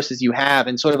the resources you have,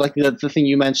 and sort of like the thing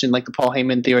you mentioned, like the Paul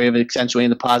Heyman theory of accentuating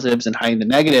the positives and hiding the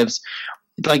negatives.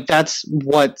 Like that's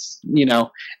what's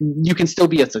you can still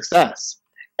be a success,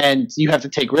 and you have to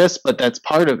take risks, but that's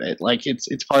part of it. Like it's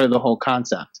part of the whole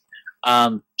concept.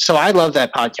 So I love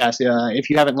that podcast. If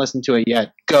you haven't listened to it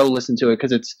yet, go listen to it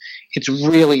because it's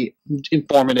really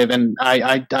informative, and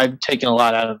I've taken a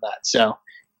lot out of that. So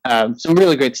some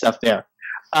really great stuff there.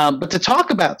 But to talk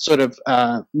about sort of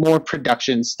more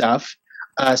production stuff,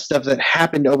 stuff that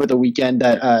happened over the weekend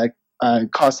that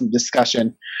caused some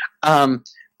discussion.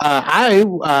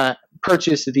 I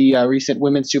purchased the recent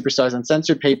Women's Superstars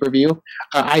Uncensored pay-per-view,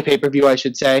 iPPV, I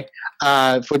should say,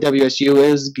 for WSU.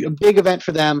 It was a big event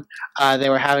for them. They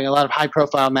were having a lot of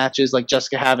high-profile matches like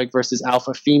Jessica Havoc versus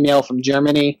Alpha Female from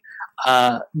Germany,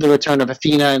 the return of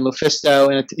Athena and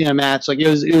Lufisto in a match. Like it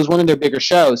was one of their bigger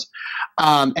shows.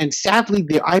 And sadly,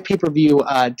 the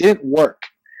iPPV didn't work.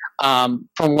 From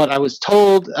what I was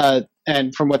told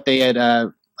and from what they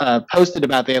had posted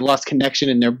about, they had lost connection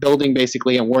in their building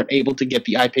basically and weren't able to get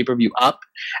the iPPV up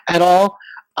at all.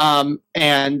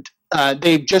 And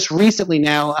they've just recently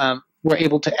now were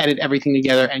able to edit everything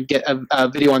together and get a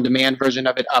video on demand version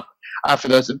of it up for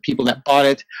those people that bought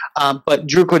it. But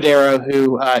Drew Cordero,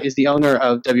 who is the owner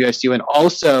of WSU and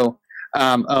also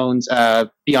owns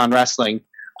Beyond Wrestling,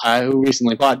 who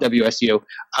recently bought WSU,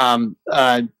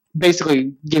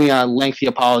 basically giving a lengthy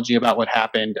apology about what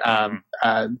happened,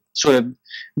 sort of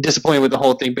disappointed with the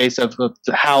whole thing based of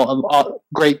how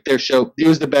great their show. It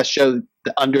was the best show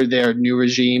under their new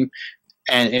regime,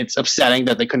 and it's upsetting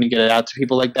that they couldn't get it out to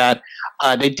people like that.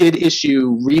 They did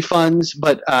issue refunds,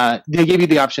 but they gave you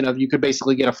the option of you could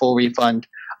basically get a full refund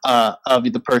of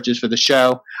the purchase for the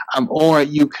show, or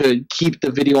you could keep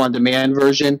the video on demand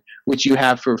version, which you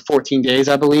have for 14 days,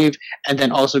 I believe, and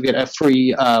then also get a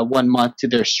free 1 month to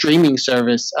their streaming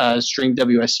service, Stream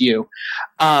WSU.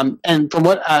 And from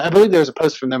what I believe, there was a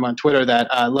post from them on Twitter that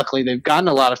luckily they've gotten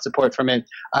a lot of support from it.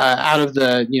 Out of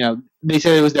the, they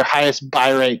said it was their highest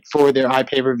buy rate for their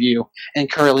iPay-per-view,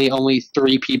 and currently only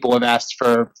 3 people have asked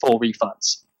for full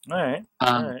refunds. All right.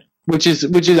 Which is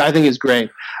I think is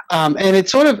great. And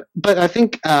it's sort of, but I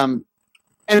think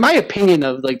and my opinion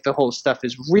of like the whole stuff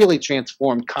is really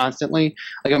transformed constantly.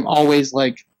 Like I'm always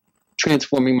like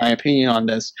transforming my opinion on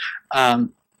this.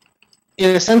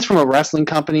 In a sense, from a wrestling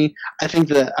company, I think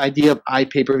the idea of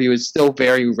iPay-per-view is still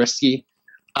very risky.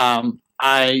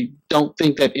 I don't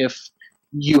think that if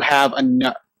you have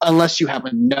enough, unless you have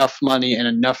enough money and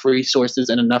enough resources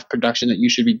and enough production, that you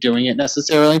should be doing it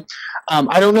necessarily.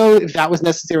 I don't know if that was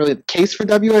necessarily the case for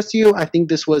WSU. I think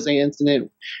this was an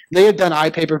incident. They had done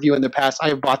iPay-per-view in the past. I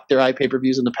have bought their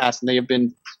iPay-per-views in the past, and they have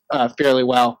been fairly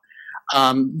well.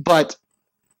 But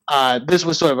this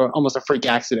was sort of almost a freak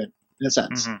accident in a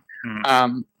sense.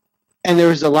 And there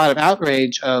was a lot of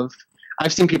outrage of,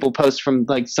 I've seen people post from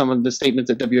like some of the statements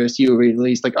that WSU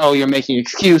released, like, "Oh, you're making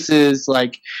excuses.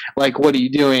 Like, what are you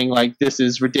doing? Like, this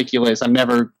is ridiculous. I'm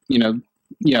never,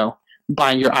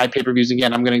 buying your iPay-per-views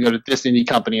again. I'm going to go to this indie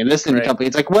company and this indie company."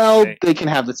 It's like, well, they can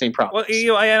have the same problem.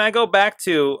 Well, and I go back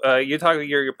to you talking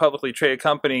your publicly traded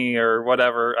company or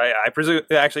whatever. I presume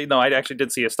actually no, I actually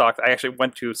did see a stock. I actually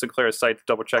went to Sinclair's site to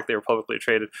double check they were publicly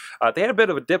traded. They had a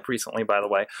bit of a dip recently, by the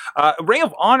way. Ring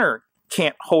of Honor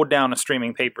can't hold down a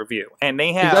streaming pay-per-view, and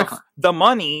they have the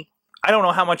money. I don't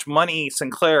know how much money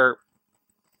Sinclair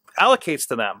allocates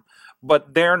to them,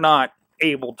 but they're not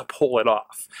able to pull it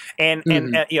off. And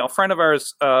a friend of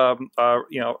ours, Rob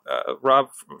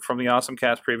from the Awesome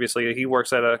Cast previously, he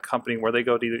works at a company where they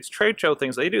go to these trade show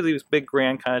things. They do these big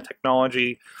grand kind of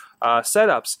technology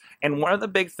setups, and one of the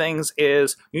big things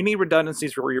is you need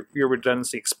redundancies for your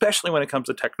redundancy, especially when it comes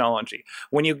to technology.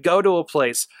 When you go to a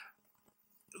place,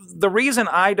 the reason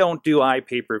I don't do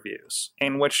iPay-per-views,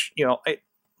 in which,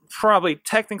 probably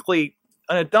technically,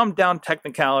 on a dumbed down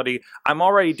technicality, I'm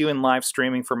already doing live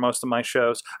streaming for most of my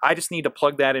shows. I just need to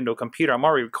plug that into a computer. I'm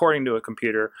already recording to a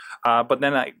computer, but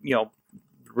then I,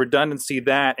 redundancy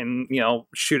that and,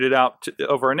 shoot it out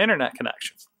over an internet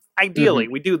connection. Ideally,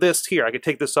 we do this here. I could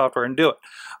take this software and do it.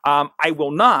 I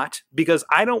will not, because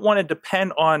I don't want to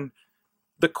depend on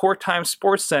the Core Time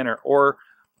Sports Center or,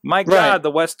 my God,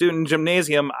 the West Newton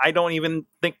Gymnasium, I don't even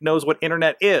think knows what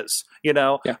internet is,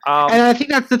 Yeah. And I think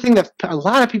that's the thing that a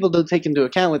lot of people don't take into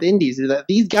account with indies, is that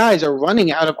these guys are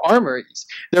running out of armories.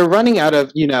 They're running out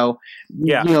of,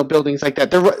 buildings like that.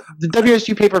 The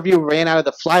WSU pay-per-view ran out of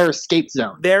the Flyer Escape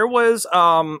Zone. There was,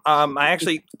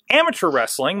 amateur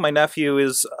wrestling. My nephew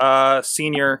is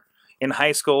senior in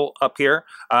high school up here.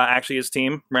 Actually, his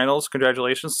team, Reynolds,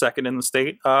 congratulations, second in the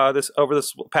state this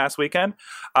past weekend.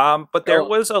 But there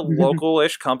was a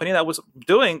local-ish company that was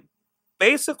doing,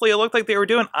 basically, it looked like they were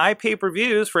doing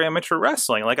iPay-per-views for amateur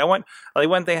wrestling. Like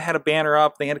they had a banner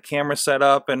up, they had a camera set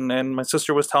up, and my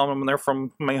sister was telling them they're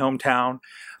from my hometown.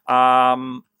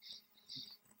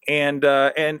 And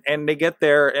they get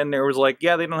there, and there was like,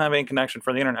 yeah, they don't have any connection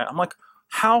for the internet. I'm like,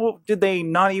 how did they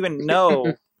not even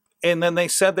know? And then they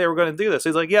said they were going to do this.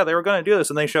 He's like, yeah, they were going to do this.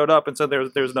 And they showed up and said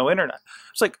there's no internet.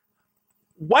 It's like,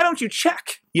 why don't you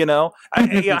check? How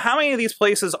many of these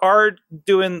places are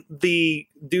doing the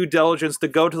due diligence to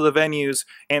go to the venues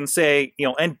and say,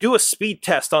 and do a speed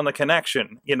test on the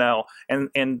connection,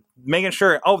 and making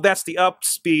sure, oh, that's the up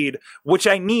speed, which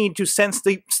I need to send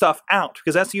the stuff out,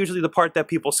 because that's usually the part that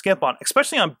people skip on,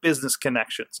 especially on business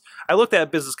connections. I looked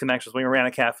at business connections when we ran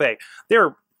a cafe.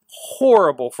 They're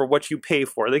horrible for what you pay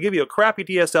for. They give you a crappy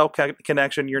DSL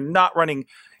connection. You're not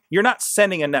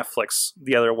sending a Netflix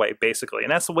the other way, basically.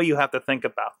 And that's the way you have to think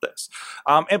about this.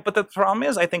 But the problem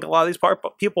is, I think a lot of these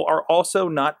people are also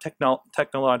not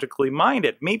technologically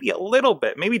minded. Maybe a little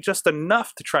bit, maybe just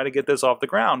enough to try to get this off the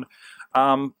ground.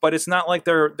 But it's not like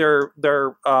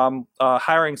they're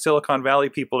hiring Silicon Valley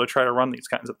people to try to run these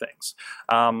kinds of things.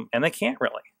 And they can't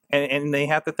really. And they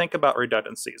have to think about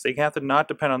redundancies. They have to not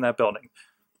depend on that building.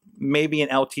 Maybe an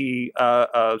LT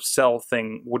cell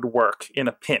thing would work in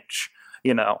a pinch,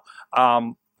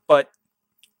 but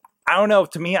I don't know.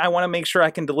 To me, I want to make sure I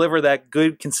can deliver that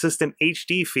good, consistent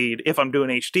HD feed, if I'm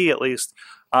doing HD at least,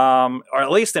 or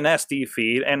at least an SD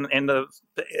feed. And the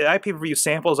iPay-per-view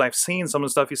samples I've seen, some of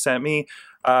the stuff you sent me,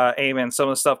 Eamon, some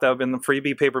of the stuff that have been the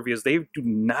freebie pay-per-views, they do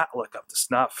not look up to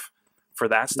snuff for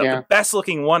that stuff. Yeah. The best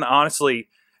looking one, honestly,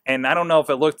 and I don't know if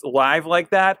it looked live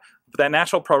like that, but that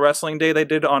National Pro Wrestling Day they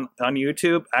did on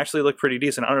YouTube actually looked pretty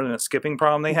decent, other than a skipping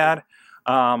problem they had.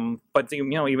 But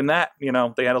even that, they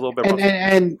had a little bit more.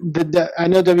 And I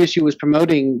know WSU was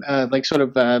promoting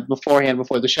beforehand,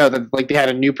 before the show, that like they had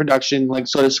a new production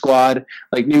sort of squad,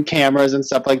 like new cameras and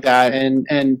stuff like that. And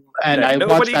I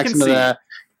watched back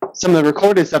some of the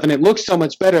recorded stuff, and it looks so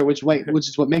much better, which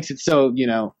is what makes it so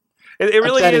It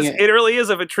really is. It really is.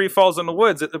 If a tree falls in the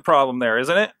woods, it's the problem there,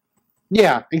 isn't it?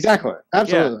 Yeah, exactly.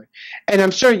 Absolutely. Yeah. And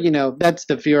I'm sure, that's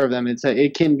the fear of them.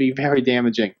 It can be very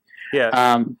damaging.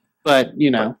 Yeah. But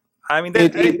you know, I mean,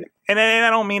 and I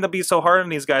don't mean to be so hard on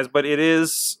these guys, but it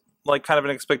is like kind of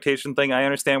an expectation thing. I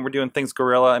understand we're doing things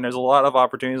guerrilla, and there's a lot of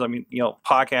opportunities. I mean, you know,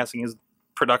 podcasting is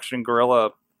production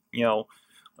guerrilla. You know,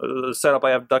 the setup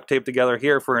I have duct taped together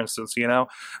here, for instance. You know,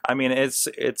 I mean, it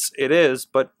is,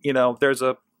 but you know, there's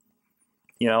a.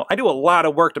 You know, I do a lot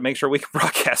of work to make sure we can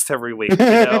broadcast every week. You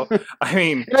know, I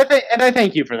mean, and I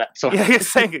thank you for that. So. Yeah,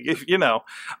 thank you. You know,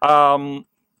 and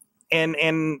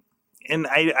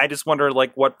I just wonder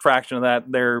like what fraction of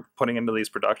that they're putting into these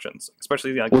productions,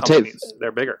 especially like companies.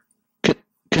 They're bigger.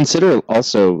 Consider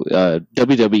also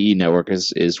WWE Network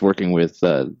is working with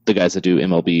the guys that do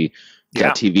MLB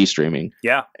TV streaming.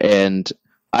 Yeah, and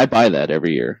I buy that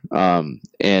every year.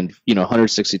 And you know,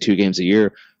 162 games a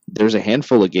year. There's a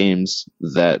handful of games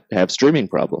that have streaming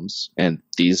problems, and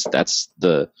that's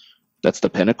the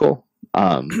pinnacle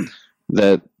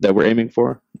that we're aiming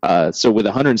for. So with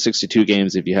 162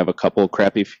 games, if you have a couple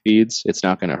crappy feeds, it's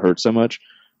not going to hurt so much.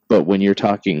 But when you're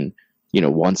talking, you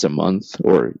know, once a month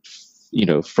or you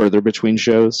know further between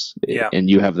shows, and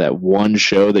you have that one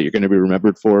show that you're going to be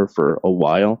remembered for a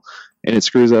while, and it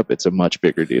screws up, it's a much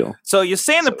bigger deal. So you're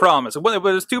saying the problem is, well,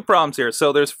 there's two problems here.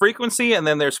 So there's frequency, and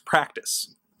then there's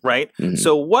practice. Right? Mm-hmm.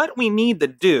 So what we need to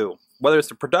do, whether it's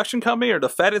the production company or the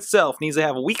Fed itself, needs to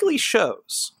have weekly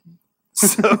shows.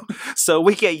 So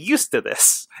we get used to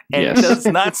this. And it's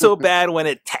not so bad when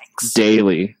it tanks.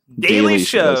 Daily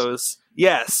shows.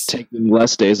 Yes. Taking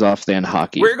less days off than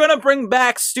hockey. We're going to bring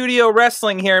back studio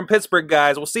wrestling here in Pittsburgh,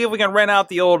 guys. We'll see if we can rent out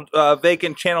the old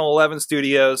vacant Channel 11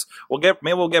 studios. Maybe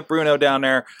we'll get Bruno down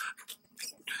there.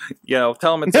 You know,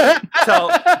 tell him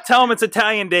it's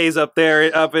Italian days up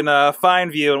there, up in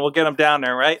Fineview, and we'll get him down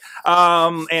there, right?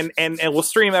 And we'll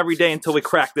stream every day until we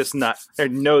crack this nut.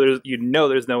 There's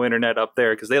no internet up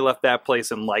there because they left that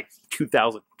place in like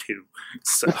 2002.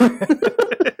 So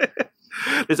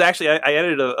there's actually I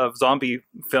edited a zombie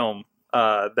film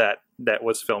that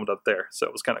was filmed up there, so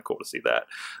it was kind of cool to see that.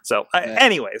 So,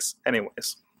 anyways.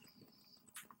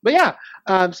 But yeah,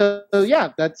 that's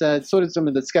sort of some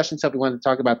of the discussion stuff we wanted to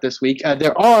talk about this week.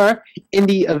 There are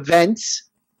indie events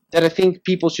that I think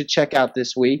people should check out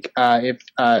this week. If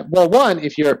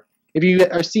you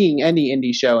are seeing any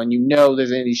indie show and you know there's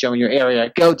an indie show in your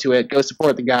area, go to it, go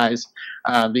support the guys,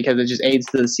 because it just aids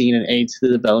to the scene and aids to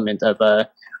the development of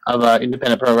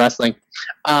independent pro wrestling.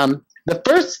 The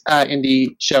first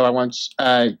indie show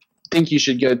I think you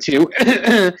should go to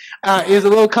is a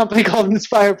little company called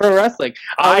Inspire Pro Wrestling.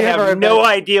 I have no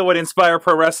idea what Inspire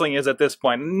Pro Wrestling is at this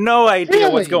point. No idea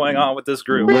what's going on with this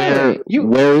group.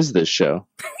 Where is this show?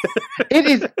 It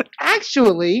is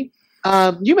actually,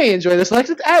 you may enjoy this, Lex.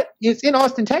 It's in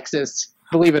Austin, Texas,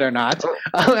 believe it or not,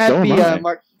 at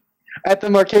the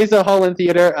Marquesa Hall and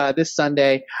Theater this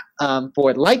Sunday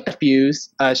for Light the Fuse.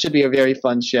 Should be a very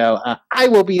fun show. I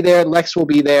will be there. Lex will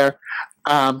be there.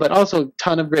 But also a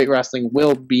ton of great wrestling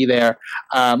will be there.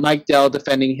 Mike Dell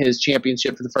defending his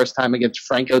championship for the first time against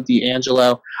Franco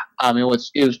D'Angelo.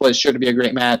 It was sure to be a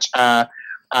great match.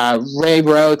 Ray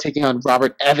Rowe taking on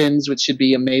Robert Evans, which should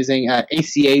be amazing.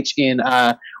 ACH in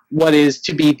what is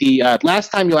to be the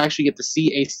last time you'll actually get to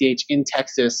see ACH in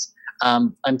Texas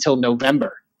until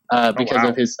November because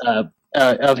of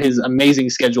his amazing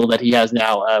schedule that he has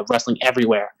now, wrestling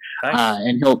everywhere. Nice.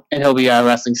 And he'll be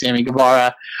wrestling Sammy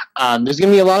Guevara. There's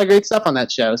going to be a lot of great stuff on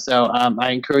that show, so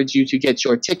I encourage you to get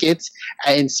your tickets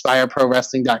at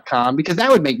InspireProWrestling.com because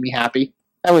that would make me happy.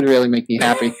 That would really make me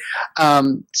happy.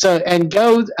 Go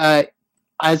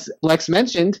as Lex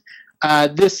mentioned,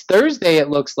 this Thursday it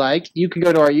looks like you can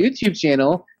go to our YouTube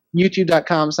channel,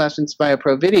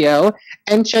 youtube.com/InspireProVideo,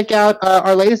 and check out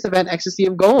our latest event, Ecstasy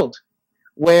of Gold,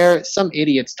 where some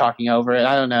idiot's talking over it.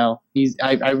 I don't know.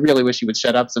 I really wish he would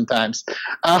shut up sometimes.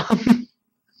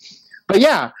 But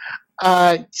yeah,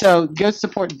 so go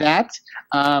support that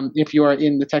if you are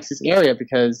in the Texas area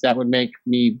because that would make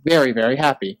me very, very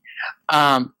happy.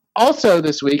 Also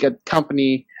this week, a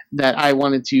company that I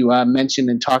wanted to mention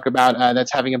and talk about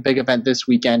that's having a big event this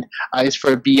weekend is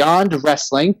for Beyond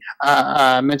Wrestling.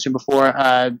 I mentioned before,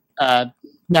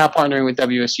 now partnering with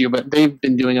WSU, but they've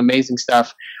been doing amazing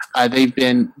stuff. They've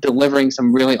been delivering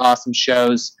some really awesome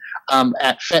shows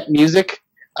at Fete Music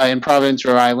in Providence,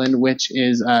 Rhode Island, which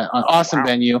is an awesome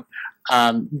venue.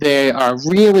 They are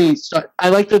really I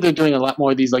like that they're doing a lot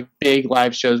more of these like big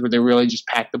live shows where they really just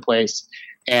pack the place.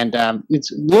 And it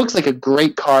looks like a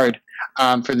great card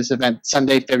for this event,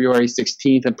 Sunday, February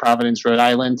 16th in Providence, Rhode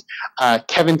Island.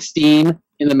 Kevin Steen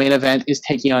in the main event is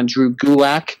taking on Drew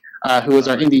Gulak, who was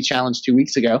our Indie Challenge 2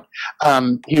 weeks ago.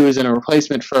 He was in a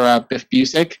replacement for Biff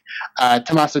Busick.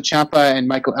 Tommaso Ciampa and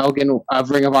Michael Elgin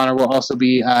of Ring of Honor will also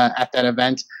be at that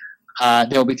event.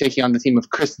 They'll be taking on the team of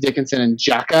Chris Dickinson and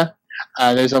Jaka.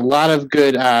 There's a lot of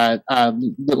good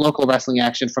local wrestling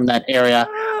action from that area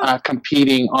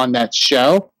competing on that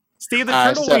show. Steve the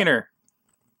Turtle Wiener.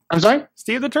 I'm sorry?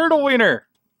 Steve the Turtle Wiener.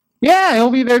 Yeah, he'll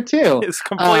be there too. It's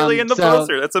completely in the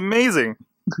poster. That's amazing.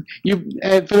 For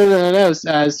those that knows,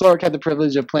 Sorg had the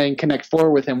privilege of playing Connect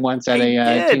 4 with him once at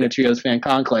a King of Trios fan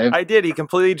conclave. I did. He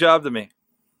completely jobbed to me.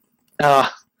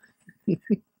 That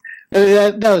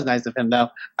was nice of him, though.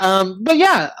 But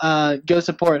yeah, go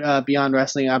support Beyond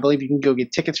Wrestling. I believe you can go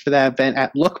get tickets for that event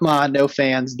at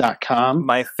lookmanofans.com.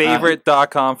 My favorite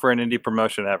 .com for an indie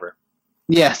promotion ever.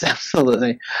 Yes,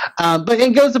 absolutely.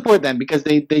 And go support them because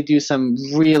they do some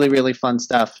really, really fun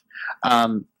stuff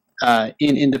in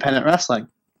independent wrestling.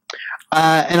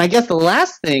 And I guess the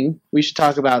last thing we should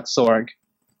talk about, Sorg,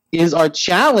 is our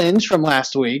challenge from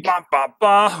last week.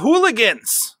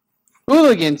 Hooligans!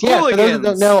 Hooligans, yeah. For those that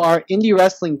don't know, our indie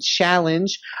wrestling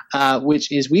challenge, which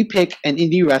is we pick an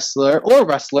indie wrestler, or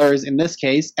wrestlers in this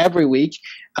case, every week.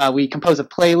 We compose a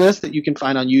playlist that you can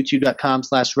find on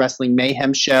youtube.com/Wrestling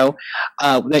Mayhem Show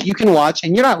that you can watch,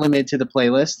 and you're not limited to the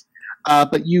playlist.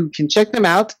 But you can check them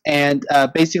out and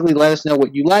basically let us know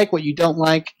what you like, what you don't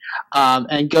like,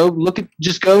 and go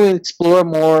and explore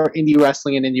more indie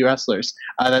wrestling and indie wrestlers.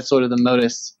 That's sort of the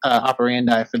modus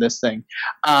operandi for this thing.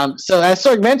 So as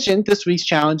Sorg mentioned, this week's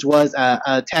challenge was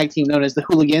a tag team known as the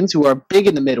Hooligans, who are big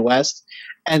in the Midwest.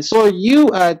 And Sorg, you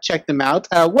checked them out.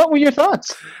 What were your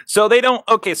thoughts? So they don't.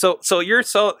 Okay, so your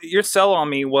sell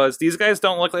on me was these guys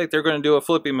don't look like they're going to do a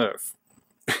flippy move.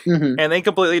 Mm-hmm. And they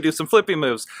completely do some flippy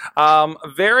moves.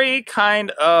 Very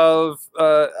kind of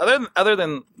other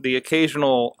than the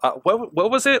occasional what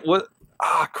was it?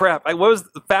 Crap! What was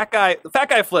the fat guy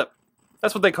flip?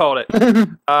 That's what they called it.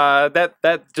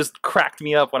 That just cracked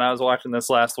me up when I was watching this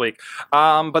last week.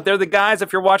 But they're the guys.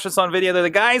 If you're watching this on video, they're the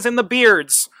guys in the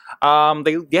beards.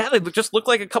 They just look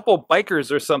like a couple of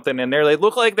bikers or something in there. They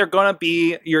look like they're gonna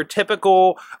be your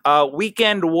typical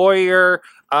weekend warrior.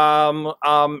 In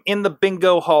the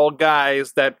bingo hall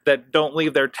guys that don't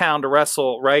leave their town to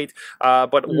wrestle, right?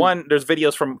 But there's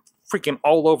videos from freaking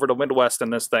all over the Midwest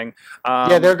in this thing.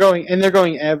 Yeah, they're going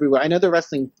everywhere. I know they're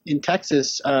wrestling in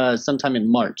Texas sometime in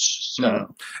March.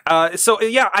 So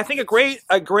yeah, I think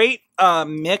a great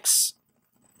mix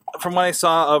from what I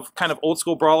saw of kind of old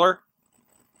school brawler,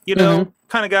 kind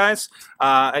of guys.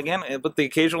 Again, with the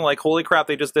occasional like, holy crap,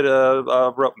 they just did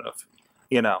a rope move.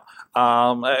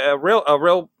 A real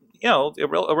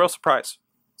surprise.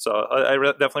 So I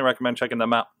definitely recommend checking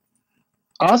them out.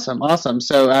 Awesome.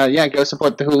 So yeah, go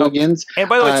support the Hooligans. And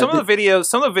by the way, some of the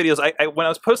videos, I when I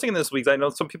was posting this week, I know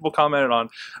some people commented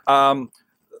on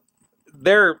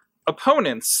their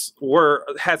opponents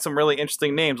had some really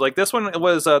interesting names. Like this one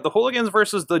was the Hooligans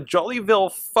versus the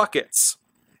Jollyville Fuckets.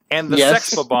 And the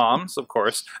Sexpa Bombs, of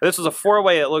course. This was a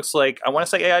 4-way. It looks like, I want to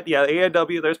say,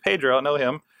 AIW. There's Pedro. I know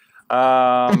him.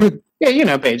 Yeah, you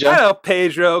know Pedro. I know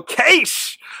Pedro.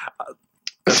 Case.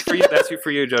 That's for you. That's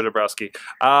for you, Joe Dabrowski.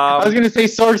 I was gonna say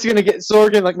Sorg's gonna get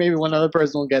Sorg, and like maybe one other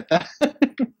person will get that.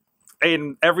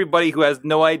 And everybody who has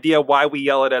no idea why we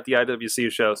yell it at the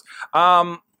IWC shows.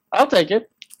 I'll take it.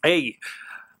 Hey,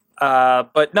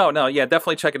 but no, yeah,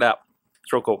 definitely check it out.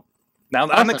 It's real cool. Now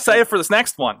I'm excited for this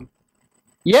next one.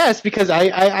 Yes, because I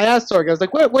asked Sorg. I was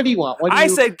like, "What do you want?" I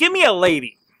said, "Give me a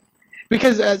lady."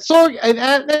 Because Sorg,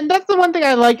 and that's the one thing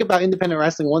I like about independent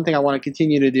wrestling. One thing I want to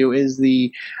continue to do is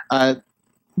the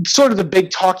sort of the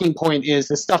big talking point is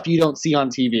the stuff you don't see on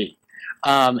TV.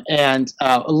 And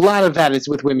a lot of that is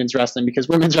with women's wrestling, because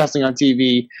women's wrestling on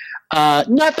TV,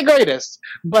 not the greatest,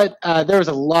 but there was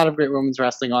a lot of great women's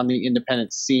wrestling on the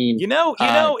independent scene.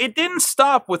 It didn't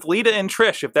stop with Lita and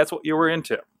Trish, if that's what you were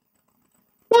into.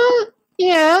 Well,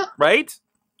 yeah. Right?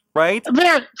 Fair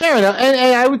enough. And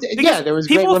I would, there was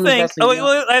great women's wrestling.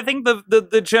 I think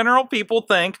the general people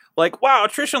think, like, wow,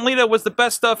 Trish and Lita was the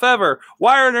best stuff ever.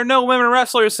 Why are there no women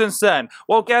wrestlers since then?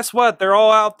 Well, guess what? They're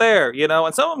all out there,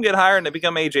 and some of them get hired and they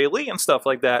become AJ Lee and stuff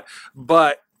like that.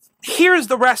 But here's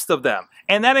the rest of them,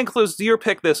 and that includes your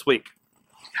pick this week.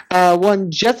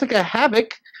 One, Jessica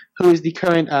Havoc, who is the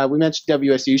current, we mentioned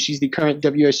WSU, she's the current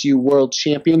WSU world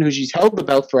champion, who she's held the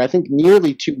belt for, I think,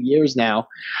 nearly 2 years now.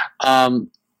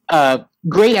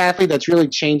 Great athlete that's really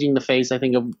changing the face, I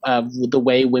think, of the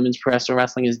way women's professional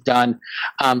wrestling is done.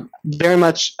 Very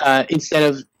much, instead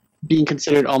of being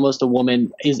considered almost a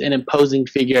woman, is an imposing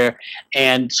figure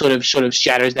and sort of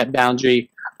shatters that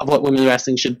boundary of what women's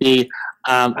wrestling should be.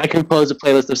 I composed a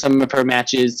playlist of some of her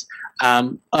matches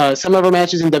Some of our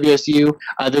matches in WSU,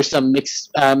 there's some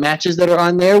mixed matches that are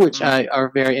on there, which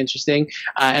are very interesting,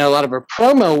 and a lot of her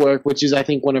promo work, which is I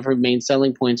think one of her main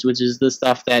selling points, which is the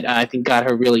stuff that I think got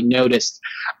her really noticed.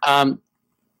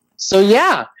 So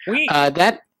yeah,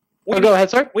 go ahead,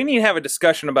 sir. We need to have a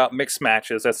discussion about mixed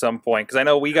matches at some point, because I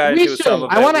know we got into some of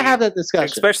that. I want to have that discussion,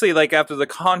 especially like after the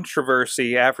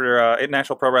controversy after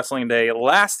International Pro Wrestling Day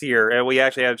last year, and we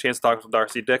actually had a chance to talk with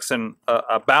Darcy Dixon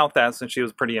about that, since she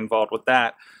was pretty involved with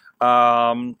that.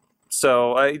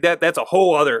 So that's a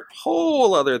whole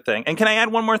other thing. And can I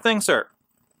add one more thing, sir?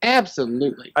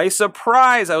 Absolutely. I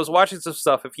was watching some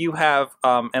stuff. If you have,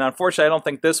 and unfortunately, I don't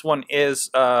think this one is,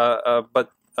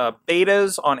 but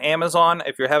betas on Amazon.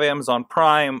 If you have Amazon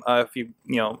Prime, if you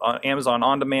on Amazon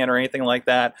On Demand or anything like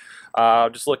that,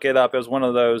 just look it up. It was one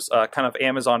of those kind of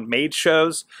Amazon made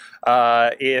shows.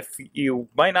 If you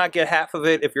might not get half of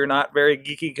it if you're not very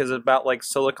geeky, because it's about like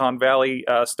Silicon Valley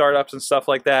startups and stuff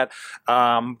like that.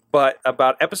 But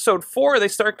about episode 4, they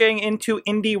start getting into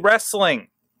indie wrestling.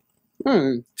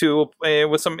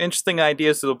 With some interesting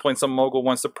ideas, to the point some mogul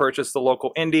wants to purchase the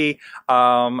local indie.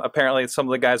 Apparently some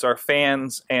of the guys are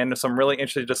fans, and some really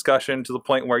interesting discussion to the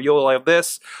point where you'll have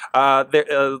this.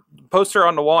 The poster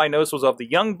on the wall I noticed was of the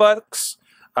Young Bucks.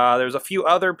 There's a few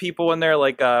other people in there,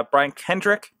 like Brian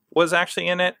Kendrick was actually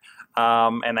in it,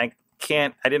 and I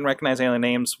didn't recognize any of the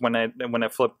names when I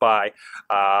flipped by,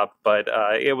 but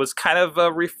it was kind of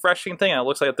a refreshing thing. It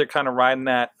looks like they're kind of riding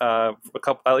that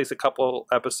at least a couple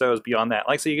episodes beyond that.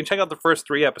 Like, so you can check out the first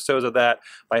 3 episodes of that,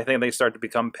 but I think they start to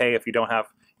become pay if you don't have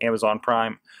Amazon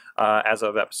Prime as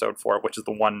of episode 4, which is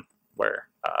the one where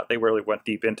they really went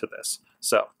deep into this.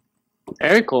 So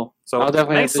very cool. So I'll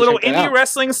definitely nice little indie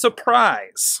wrestling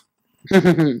surprise.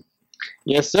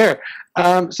 Yes, sir.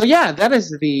 So yeah, that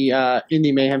is the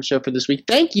Indy Mayhem show for this week.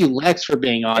 Thank you, Lex, for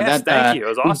being on. Yes, thank you. It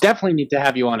was awesome. We definitely need to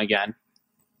have you on again.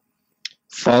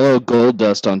 Follow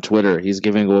Goldust on Twitter. He's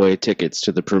giving away tickets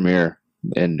to the premiere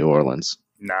in New Orleans.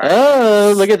 Nice.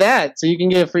 Oh, look at that! So you can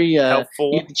get a free. You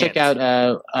can check out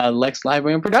Lex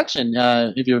Lybrand production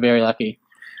if you're very lucky.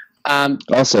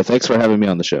 Also, thanks for having me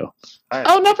on the show.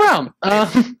 Oh, no problem.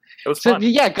 It was fun.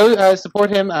 Yeah, go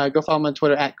support him. Go follow him on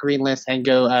Twitter at Greenlist, and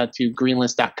go to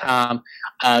greenlist.com.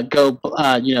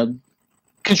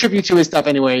 Contribute to his stuff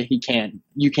any way you can,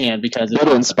 because go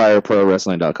to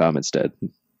inspireprowrestling.com instead.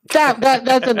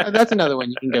 That's another one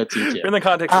you can go to too. In the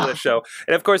context of this show.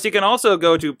 And of course, you can also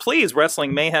go to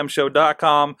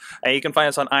pleasewrestlingmayhemshow.com, and you can find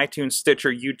us on iTunes,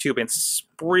 Stitcher, YouTube, and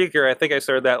Spreaker. I think I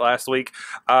started that last week.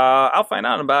 I'll find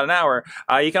out in about an hour.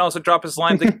 You can also drop us a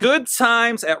line to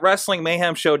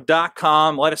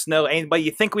goodtimes@wrestlingmayhemshow.com. Let us know anybody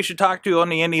you think we should talk to on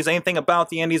the indies, anything about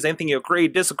the indies, anything you agree,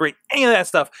 disagree, any of that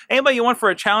stuff. Anybody you want for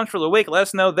a challenge for the week, let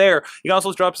us know there. You can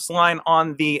also drop us a line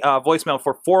on the voicemail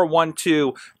for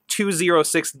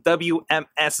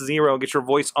 412-206-WMS0. Get your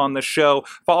voice on the show.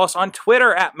 Follow us on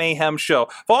Twitter at Mayhem Show.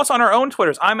 Follow us on our own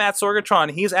Twitters. I'm at Sorgatron.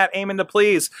 He's at Eamon to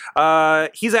Please.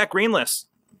 He's at Greenlist.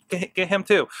 Get him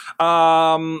too.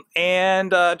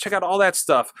 And check out all that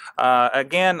stuff.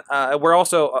 Again, we're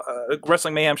also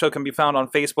Wrestling Mayhem Show can be found on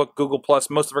Facebook, Google+.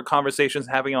 Most of our conversations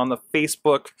having on the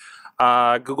Facebook,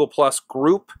 Google+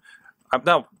 group.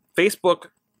 Facebook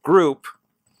group.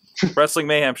 Wrestling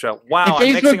Mayhem Show. Wow,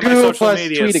 I'm mixing my social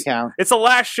media. It's the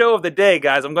last show of the day,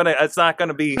 guys. It's not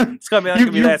gonna be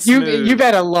that smooth. You've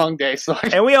had a long day, so.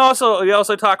 And we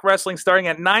also talk wrestling starting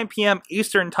at 9 p.m.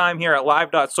 Eastern time here at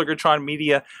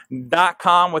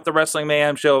live.sorgatronmedia.com with the Wrestling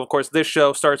Mayhem Show. Of course, this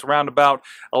show starts around about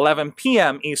 11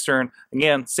 p.m. Eastern.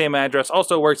 Again, same address.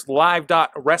 Also works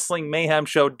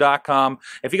live.wrestlingmayhemshow.com.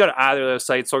 If you go to either of those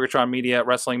sites, Sorgatron Media,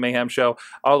 Wrestling Mayhem Show,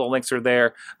 all the links are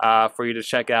there for you to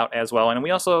check out as well. And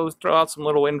we also throw out some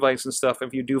little invites and stuff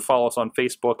if you do follow us on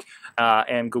Facebook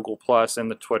and Google+ and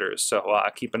the Twitters. So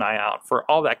keep an eye out for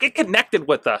all that. Get connected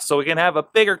with us so we can have a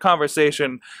bigger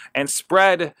conversation and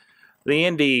spread the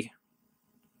indie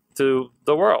to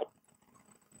the world.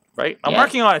 Right? I'm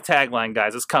working on a tagline,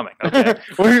 guys. It's coming. Okay?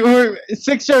 we're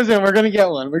 6 shows in. We're gonna get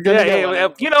one. We're gonna get one. I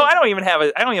don't even have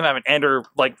an end,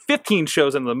 like 15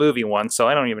 shows into the movie one, so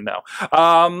I don't even know.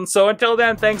 So until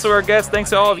then, thanks to our guests.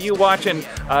 Thanks to all of you watching.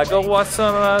 Go watch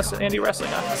some indie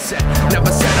wrestling. Never said I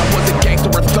wasn't